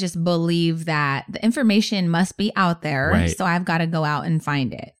you've got to just believe that the information must be out there. Right. So I've got to go out and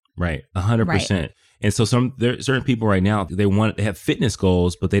find it. Right. 100%. And so there are certain people right now, they have fitness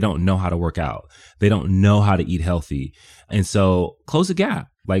goals, but they don't know how to work out. They don't know how to eat healthy. And so close the gap.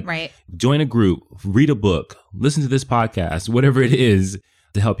 Like join a group, read a book, listen to this podcast, whatever it is,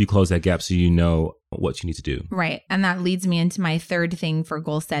 to help you close that gap so you know what you need to do. Right. And that leads me into my third thing for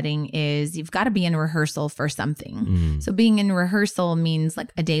goal setting is you've got to be in rehearsal for something. So being in rehearsal means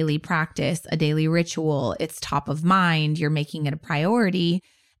like a daily practice, a daily ritual. It's top of mind. You're making it a priority.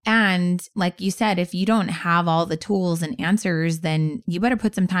 And like you said, if you don't have all the tools and answers, then you better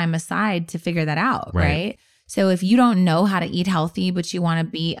put some time aside to figure that out, right? So if you don't know how to eat healthy, but you want to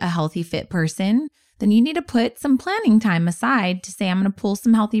be a healthy, fit person, then you need to put some planning time aside to say, I'm going to pull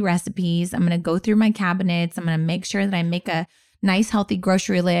some healthy recipes. I'm going to go through my cabinets. I'm going to make sure that I make a nice, healthy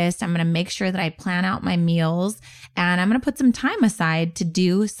grocery list. I'm going to make sure that I plan out my meals, and I'm going to put some time aside to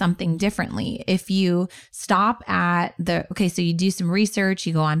do something differently. If you stop at so you do some research,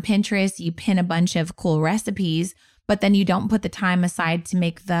 you go on Pinterest, you pin a bunch of cool recipes, but then you don't put the time aside to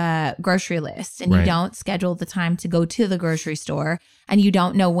make the grocery list, and you don't schedule the time to go to the grocery store, and you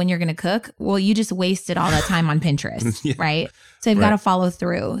don't know when you're going to cook, well, you just wasted all that time on Pinterest, right? So you've got to follow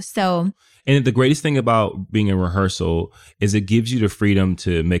through. And the greatest thing about being in rehearsal is it gives you the freedom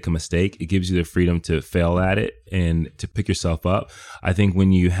to make a mistake. It gives you the freedom to fail at it and to pick yourself up. I think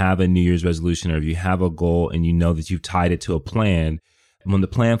when you have a New Year's resolution, or if you have a goal and you know that you've tied it to a plan, when the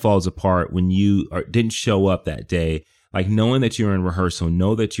plan falls apart, when you didn't show up that day, like knowing that you're in rehearsal,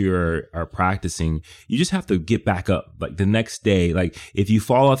 know that you are practicing, you just have to get back up. Like the next day, like if you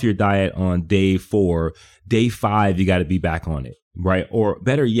fall off your diet on day 4, day 5, you got to be back on it, right? Or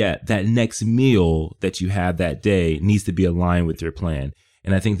better yet, that next meal that you have that day needs to be aligned with your plan.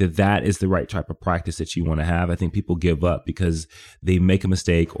 And I think that is the right type of practice that you want to have. I think people give up because they make a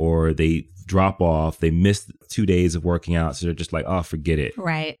mistake or they drop off. They miss 2 days of working out. So they're just like, oh, forget it.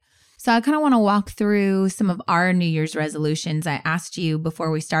 Right. So I kind of want to walk through some of our New Year's resolutions. I asked you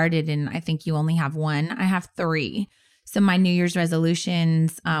before we started, and I think you only have one. I have 3. So my New Year's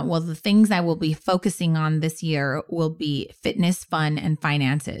resolutions, the things I will be focusing on this year will be fitness, fun, and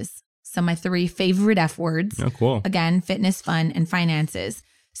finances. So my 3 favorite F words. Oh, cool. Again, fitness, fun, and finances.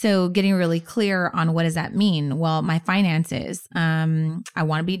 So getting really clear on what does that mean? Well, my finances, I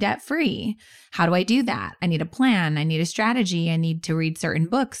want to be debt free. How do I do that? I need a plan. I need a strategy. I need to read certain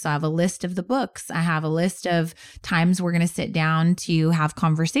books. So I have a list of the books. I have a list of times we're going to sit down to have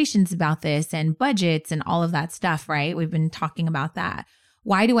conversations about this and budgets and all of that stuff, right? We've been talking about that.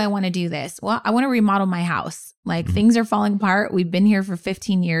 Why do I want to do this? Well, I want to remodel my house. Like things are falling apart. We've been here for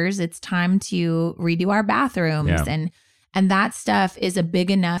 15 years. It's time to redo our bathrooms. And that stuff is a big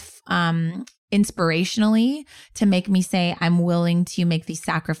enough inspirationally to make me say, I'm willing to make these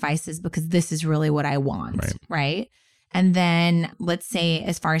sacrifices because this is really what I want, right? And then let's say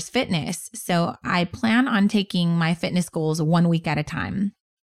as far as fitness. So I plan on taking my fitness goals 1 week at a time.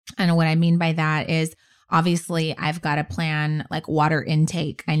 And what I mean by that is obviously I've got to plan like water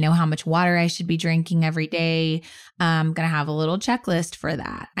intake. I know how much water I should be drinking every day. I'm going to have a little checklist for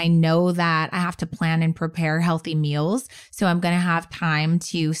that. I know that I have to plan and prepare healthy meals. So I'm going to have time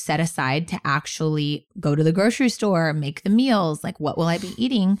to set aside to actually go to the grocery store, make the meals. Like, what will I be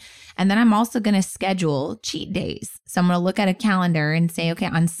eating? And then I'm also going to schedule cheat days. So I'm going to look at a calendar and say, okay,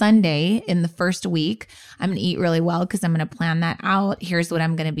 on Sunday in the first week, I'm going to eat really well because I'm going to plan that out. Here's what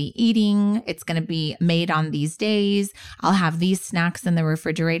I'm going to be eating. It's going to be made on these days. I'll have these snacks in the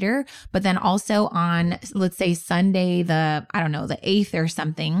refrigerator. But then also on, let's say Sunday, the 8th or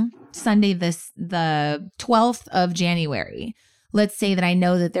something, Sunday, the 12th of January. Let's say that I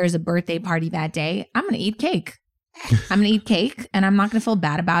know that there's a birthday party that day. I'm going to eat cake. I'm going to eat cake and I'm not going to feel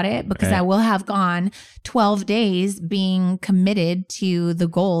bad about it because I will have gone 12 days being committed to the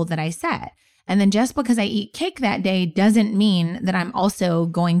goal that I set. And then just because I eat cake that day doesn't mean that I'm also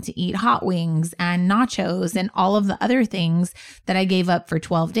going to eat hot wings and nachos and all of the other things that I gave up for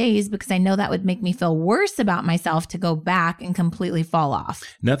 12 days because I know that would make me feel worse about myself to go back and completely fall off.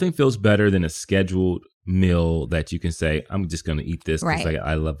 Nothing feels better than a scheduled meal that you can say, I'm just going to eat this because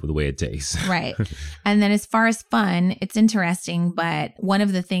I love the way it tastes. Right. And then as far as fun, it's interesting, but one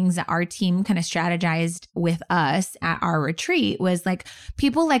of the things that our team kind of strategized with us at our retreat was like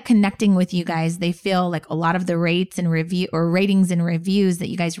people like connecting with you guys. They feel like a lot of the ratings and reviews that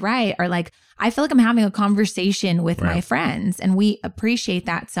you guys write are like, I feel like I'm having a conversation with my friends, and we appreciate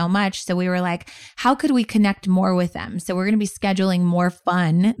that so much. So we were like, how could we connect more with them? So we're going to be scheduling more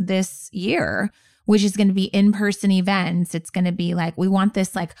fun this year, which is going to be in-person events. It's going to be like, we want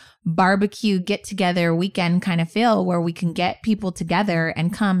this like barbecue get-together weekend kind of feel where we can get people together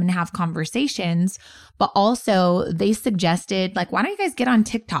and come and have conversations. But also they suggested like, why don't you guys get on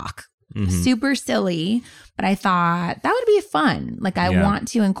TikTok? Mm-hmm. Super silly, but I thought that would be fun. Like I want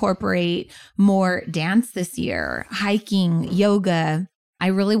to incorporate more dance this year, hiking, yoga. I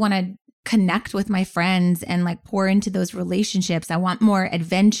really want to connect with my friends and like pour into those relationships. I want more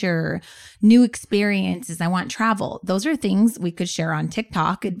adventure, new experiences. I want travel. Those are things we could share on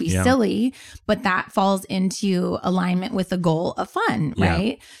TikTok. It'd be silly, but that falls into alignment with the goal of fun,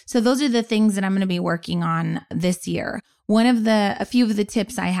 right? So those are the things that I'm going to be working on this year. A few of the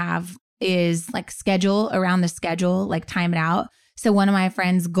tips I have is like schedule around the schedule, like time it out. So one of my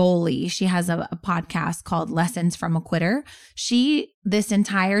friends, Goalie, she has a podcast called Lessons from a Quitter. This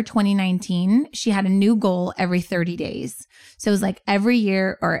entire 2019, she had a new goal every 30 days. So it was like every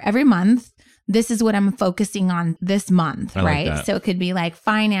year or every month, this is what I'm focusing on this month, right? Like so it could be like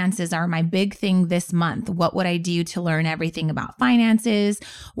finances are my big thing this month. What would I do to learn everything about finances?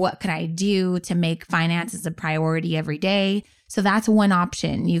 What could I do to make finances a priority every day? So that's one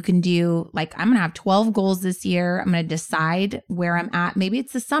option. You can do like, I'm going to have 12 goals this year. I'm going to decide where I'm at. Maybe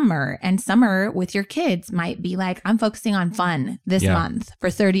it's the summer, and summer with your kids might be like, I'm focusing on fun this month for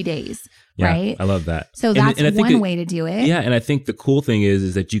 30 days. Right. I love that. So that's one way to do it. Yeah. And I think the cool thing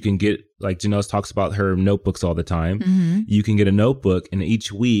is that you can get, like Janelle talks about her notebooks all the time. Mm-hmm. You can get a notebook, and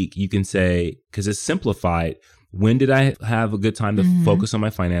each week you can say, because it's simplified, when did I have a good time to focus on my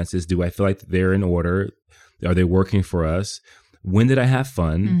finances? Do I feel like they're in order? Are they working for us? When did I have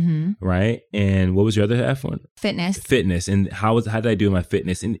fun? Right. And what was your other half one? Fitness. And how did I do in my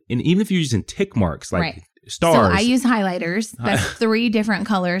fitness? And even if you're using tick marks, like stars. So I use highlighters. That's 3 different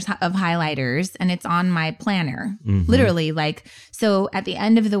colors of highlighters, and it's on my planner. Literally, like, so at the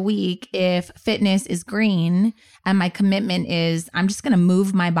end of the week, if fitness is green and my commitment is I'm just going to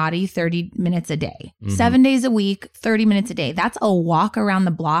move my body 30 minutes a day, 7 days a week, 30 minutes a day. That's a walk around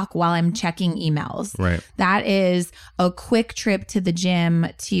the block while I'm checking emails. Right. That is a quick trip to the gym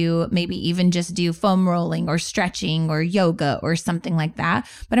to maybe even just do foam rolling or stretching or yoga or something like that.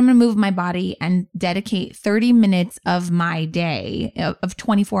 But I'm going to move my body and dedicate 30 minutes of my day of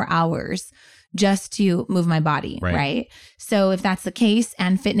 24 hours just to move my body, right? So if that's the case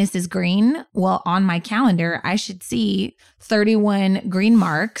and fitness is green, well, on my calendar, I should see 31 green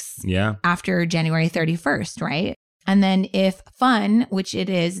marks after January 31st, right? And then if fun, which it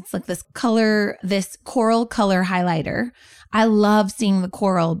is, it's like this coral color highlighter. I love seeing the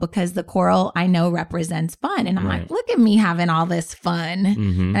coral because the coral I know represents fun. And I'm like, look at me having all this fun.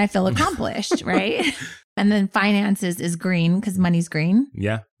 And I feel accomplished, right? And then finances is green because money's green.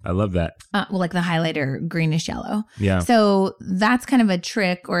 Yeah. I love that. Well, like the highlighter, greenish yellow. Yeah. So that's kind of a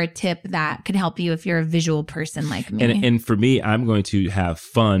trick or a tip that could help you if you're a visual person like me. And for me, I'm going to have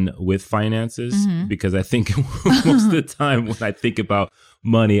fun with finances because I think most of the time when I think about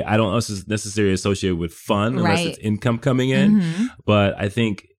money, I don't necessarily associate with fun unless it's income coming in. But I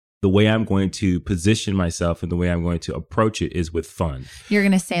think the way I'm going to position myself and the way I'm going to approach it is with fun. You're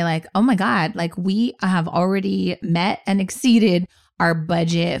going to say like, oh my God, like we have already met and exceeded our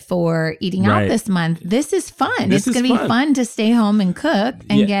budget for eating out this month. This is fun. It's going to be fun to stay home and cook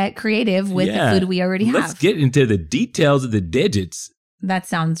and get creative with the food we already have. Let's get into the details of the digits. That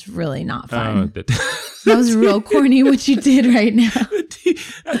sounds really not fun. That was real corny what you did right now.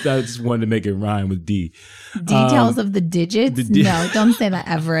 I just wanted to make it rhyme with D. Details of the digits? No, don't say that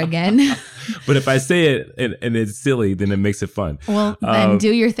ever again. But if I say it and it's silly, then it makes it fun. Well, then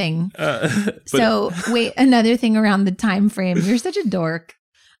do your thing. So wait, another thing around the time frame. You're such a dork.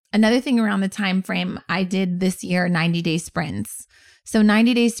 Another thing around the time frame, I did this year 90-day sprints. So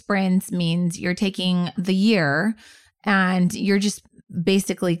 90-day sprints means you're taking the year and you're just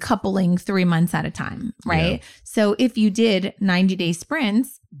basically coupling 3 months at a time, right? Yeah. So if you did 90-day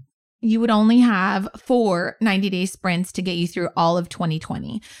sprints, you would only have 4 90-day sprints to get you through all of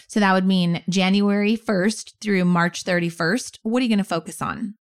 2020. So that would mean January 1st through March 31st. What are you going to focus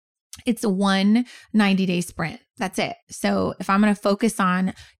on? It's one 90-day sprint. That's it. So if I'm going to focus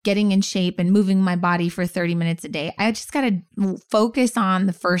on getting in shape and moving my body for 30 minutes a day, I just got to focus on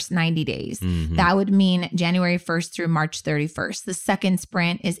the first 90 days. That would mean January 1st through March 31st. The second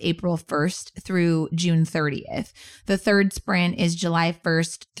sprint is April 1st through June 30th. The third sprint is July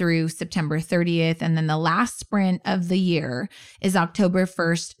 1st through September 30th. And then the last sprint of the year is October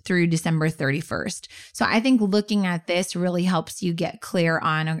 1st through December 31st. So I think looking at this really helps you get clear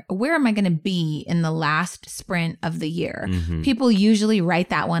on where am I going to be in the last sprint of the year. People usually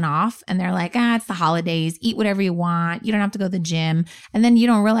write that one off and they're like, it's the holidays, eat whatever you want. You don't have to go to the gym. And then you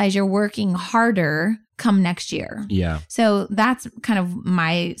don't realize you're working harder come next year. Yeah. So that's kind of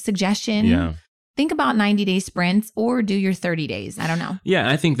my suggestion. Yeah. Think about 90-day sprints or do your 30 days. I don't know. Yeah.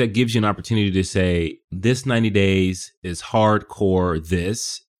 I think that gives you an opportunity to say this 90 days is hardcore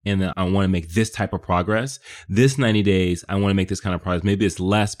this. And then I want to make this type of progress. This 90 days, I want to make this kind of progress. Maybe it's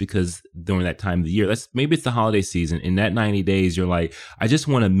less because during that time of the year, maybe it's the holiday season. In that 90 days, you're like, I just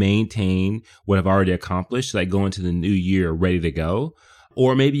want to maintain what I've already accomplished. Like go into the new year ready to go.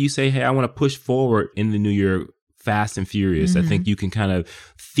 Or maybe you say, hey, I want to push forward in the new year fast and furious. I think you can kind of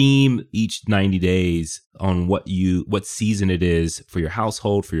theme each 90 days on what season it is for your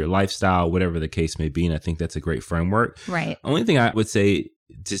household, for your lifestyle, whatever the case may be. And I think that's a great framework. Right. Only thing I would say,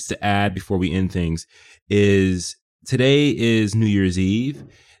 just to add before we end things, is today is New Year's Eve.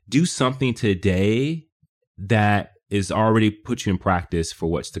 Do something today that is already put you in practice for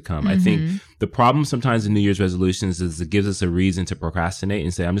what's to come. I think the problem sometimes in New Year's resolutions is it gives us a reason to procrastinate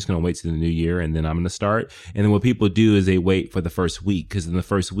and say, I'm just going to wait till the new year and then I'm going to start. And then what people do is they wait for the first week because in the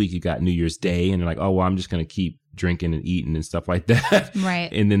first week you got New Year's Day and they're like, oh, well, I'm just going to keep drinking and eating and stuff like that. Right.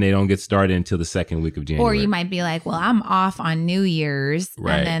 And then they don't get started until the second week of January. Or you might be like, well, I'm off on New Year's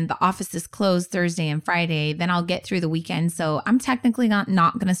and then the office is closed Thursday and Friday. Then I'll get through the weekend. So I'm technically not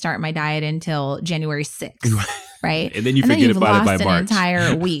going to start my diet until January 6th. Right. And then you forget about it by March. An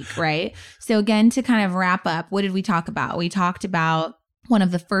entire week. Right. So again, to kind of wrap up, what did we talk about? We talked about one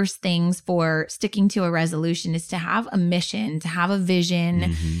of the first things for sticking to a resolution is to have a mission, to have a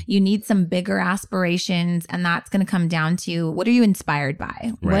vision. You need some bigger aspirations. And that's going to come down to what are you inspired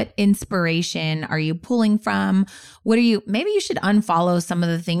by? Right. What inspiration are you pulling from? Maybe you should unfollow some of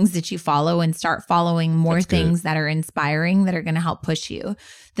the things that you follow and start following more things that are inspiring, that are going to help push you.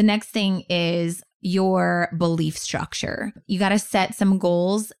 The next thing is your belief structure. You got to set some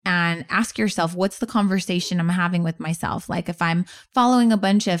goals and ask yourself, what's the conversation I'm having with myself? Like if I'm following a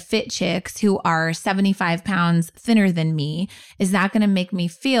bunch of fit chicks who are 75 pounds thinner than me, is that going to make me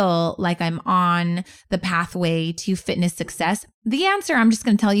feel like I'm on the pathway to fitness success? The answer, I'm just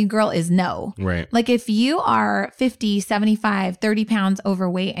going to tell you, girl, is no. Right. Like if you are 50, 75, 30 pounds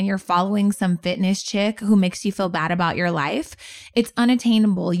overweight and you're following some fitness chick who makes you feel bad about your life, it's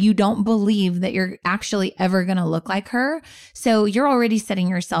unattainable. You don't believe that you're actually ever going to look like her. So you're already setting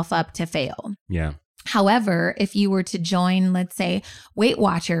yourself up to fail. Yeah. However, if you were to join, let's say, Weight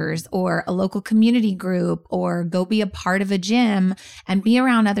Watchers or a local community group, or go be a part of a gym and be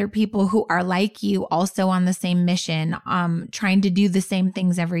around other people who are like you, also on the same mission, trying to do the same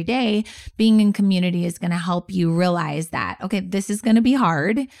things every day, being in community is going to help you realize that, okay, this is going to be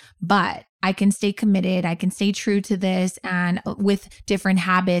hard, but I can stay committed. I can stay true to this. And with different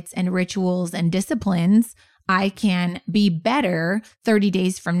habits and rituals and disciplines, I can be better 30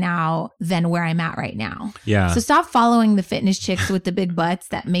 days from now than where I'm at right now. Yeah. So stop following the fitness chicks with the big butts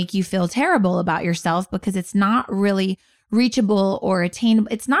that make you feel terrible about yourself, because it's not really reachable or attainable.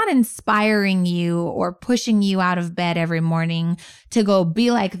 It's not inspiring you or pushing you out of bed every morning to go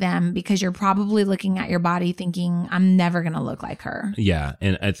be like them, because you're probably looking at your body thinking, I'm never going to look like her. Yeah.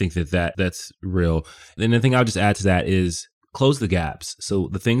 And I think that's real. And the thing I'll just add to that is close the gaps. So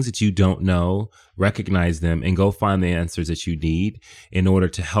the things that you don't know, recognize them and go find the answers that you need in order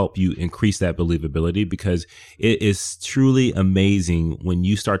to help you increase that believability, because it is truly amazing when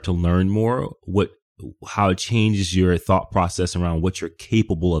you start to learn more how it changes your thought process around what you're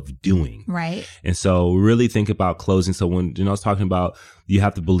capable of doing. Right. And so really think about closing. So when I was talking about you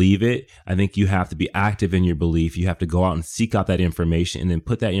have to believe it, I think you have to be active in your belief. You have to go out and seek out that information and then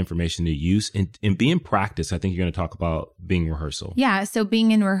put that information to use and be in practice. I think you're going to talk about being rehearsal. Yeah. So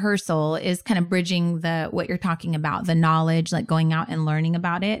being in rehearsal is kind of bridging what you're talking about, the knowledge, like going out and learning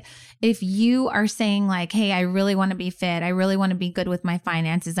about it. If you are saying like, hey, I really want to be fit. I really want to be good with my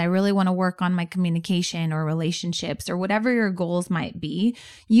finances. I really want to work on my communication or relationships or whatever your goals might be,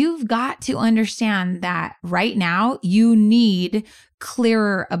 you've got to understand that right now you need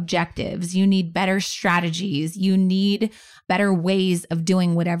clearer objectives. You need better strategies. You need better ways of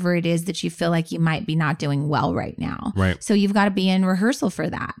doing whatever it is that you feel like you might be not doing well right now. Right. So you've got to be in rehearsal for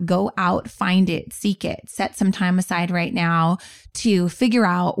that. Go out, find it, seek it, set some time aside right now to figure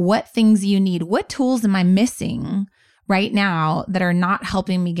out what things you need. What tools am I missing right now that are not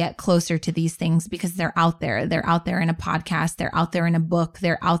helping me get closer to these things, because they're out there. They're out there in a podcast. They're out there in a book.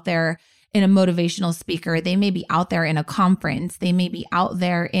 They're out there in a motivational speaker. They may be out there in a conference. They may be out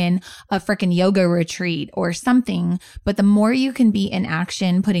there in a freaking yoga retreat or something. But the more you can be in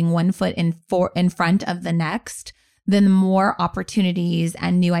action, putting one foot in front of the next, then the more opportunities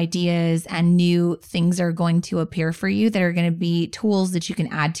and new ideas and new things are going to appear for you that are going to be tools that you can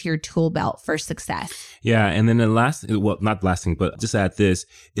add to your tool belt for success. Yeah. And then not the last thing, but just add this,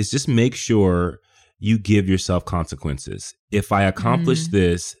 is just make sure you give yourself consequences. If I accomplish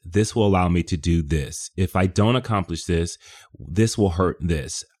this, this will allow me to do this. If I don't accomplish this, this will hurt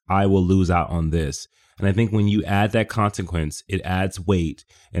this. I will lose out on this. And I think when you add that consequence, it adds weight,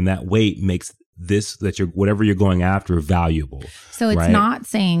 and that weight makes whatever you're going after valuable. So it's right? not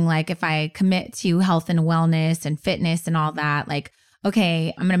saying like, if I commit to health and wellness and fitness and all that, like,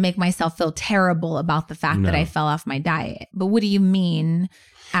 okay, I'm going to make myself feel terrible about the fact that I fell off my diet. But what do you mean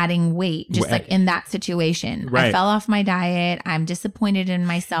adding weight? Just like in that situation, right. I fell off my diet. I'm disappointed in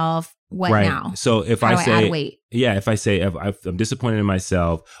myself. What now? So if How I do say, I add weight? Yeah, if I say I'm disappointed in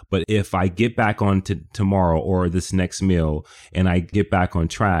myself, but if I get back on to tomorrow or this next meal and I get back on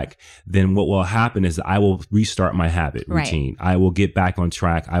track, then what will happen is I will restart my habit routine. Right. I will get back on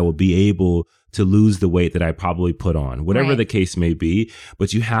track. I will be able to lose the weight that I probably put on, whatever the case may be,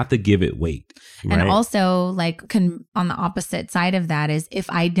 but you have to give it weight. Right? And also like on the opposite side of that is, if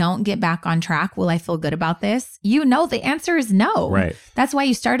I don't get back on track, will I feel good about this? You know, the answer is no. Right. That's why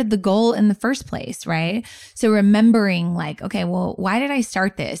you started the goal in the first place, right? So remembering like, okay, well, why did I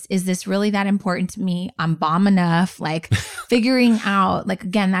start this? Is this really that important to me? I'm bomb enough. Like figuring out, like,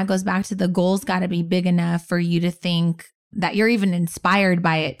 again, that goes back to the goals got to be big enough for you to think that you're even inspired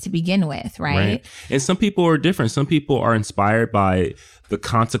by it to begin with, right? And some people are different. Some people are inspired by the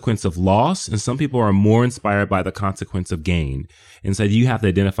consequence of loss, and some people are more inspired by the consequence of gain. And so you have to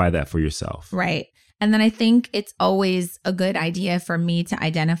identify that for yourself. Right. And then I think it's always a good idea for me to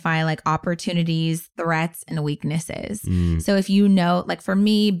identify like opportunities, threats, and weaknesses. So if you know, like for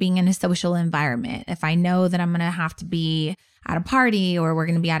me, being in a social environment, if I know that I'm going to have to be at a party or we're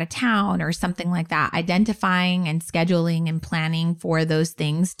going to be out of town or something like that, identifying and scheduling and planning for those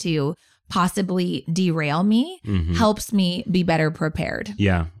things to possibly derail me helps me be better prepared.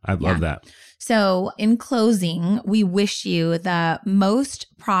 Yeah, I love that. So in closing, we wish you the most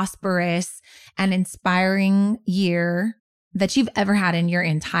prosperous and inspiring year that you've ever had in your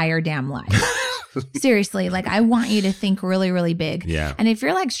entire damn life. Seriously, like I want you to think really, really big. Yeah. And if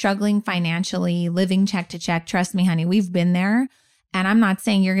you're like struggling financially, living check to check, trust me, honey, we've been there. And I'm not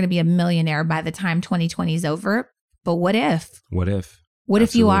saying you're going to be a millionaire by the time 2020 is over, but what if? What if? What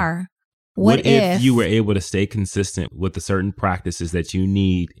if you are? What if you were able to stay consistent with the certain practices that you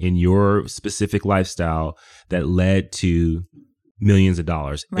need in your specific lifestyle that led to millions of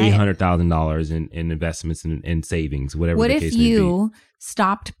dollars, $800,000 in investments and savings, whatever the case may be? What if you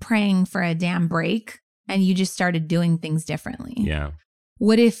stopped praying for a damn break and you just started doing things differently? Yeah.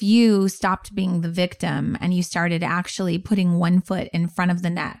 What if you stopped being the victim and you started actually putting one foot in front of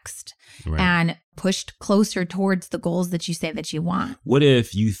the next and pushed closer towards the goals that you say that you want? What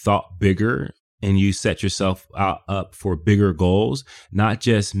if you thought bigger and you set yourself up for bigger goals, not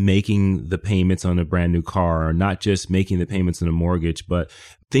just making the payments on a brand new car, or not just making the payments on a mortgage, but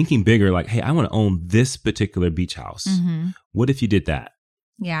thinking bigger, like, hey, I want to own this particular beach house. What if you did that?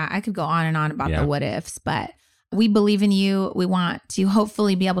 Yeah, I could go on and on about the what ifs, but we believe in you. We want to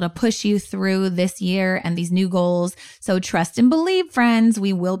hopefully be able to push you through this year and these new goals. So trust and believe, friends.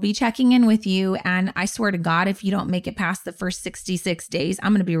 We will be checking in with you. And I swear to God, if you don't make it past the first 66 days,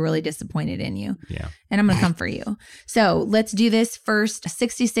 I'm going to be really disappointed in you. Yeah. And I'm going to come for you. So let's do this first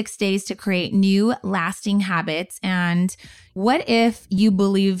 66 days to create new lasting habits. And what if you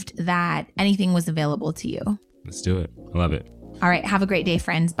believed that anything was available to you? Let's do it. I love it. All right. Have a great day,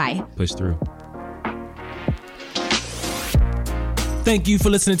 friends. Bye. Push through. Thank you for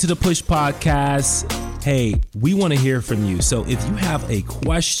listening to the Push Podcast. Hey, we want to hear from you. So if you have a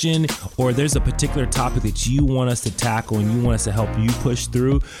question or there's a particular topic that you want us to tackle and you want us to help you push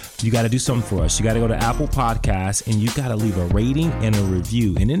through, you got to do something for us. You got to go to Apple Podcasts and you got to leave a rating and a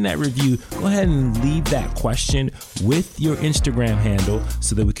review. And in that review, go ahead and leave that question with your Instagram handle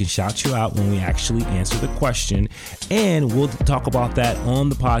so that we can shout you out when we actually answer the question. And we'll talk about that on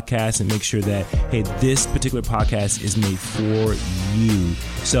the podcast and make sure that, hey, this particular podcast is made for you.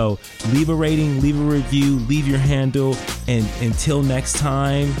 So leave a rating, leave a review, leave your handle, and until next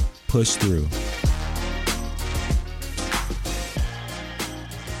time, push through.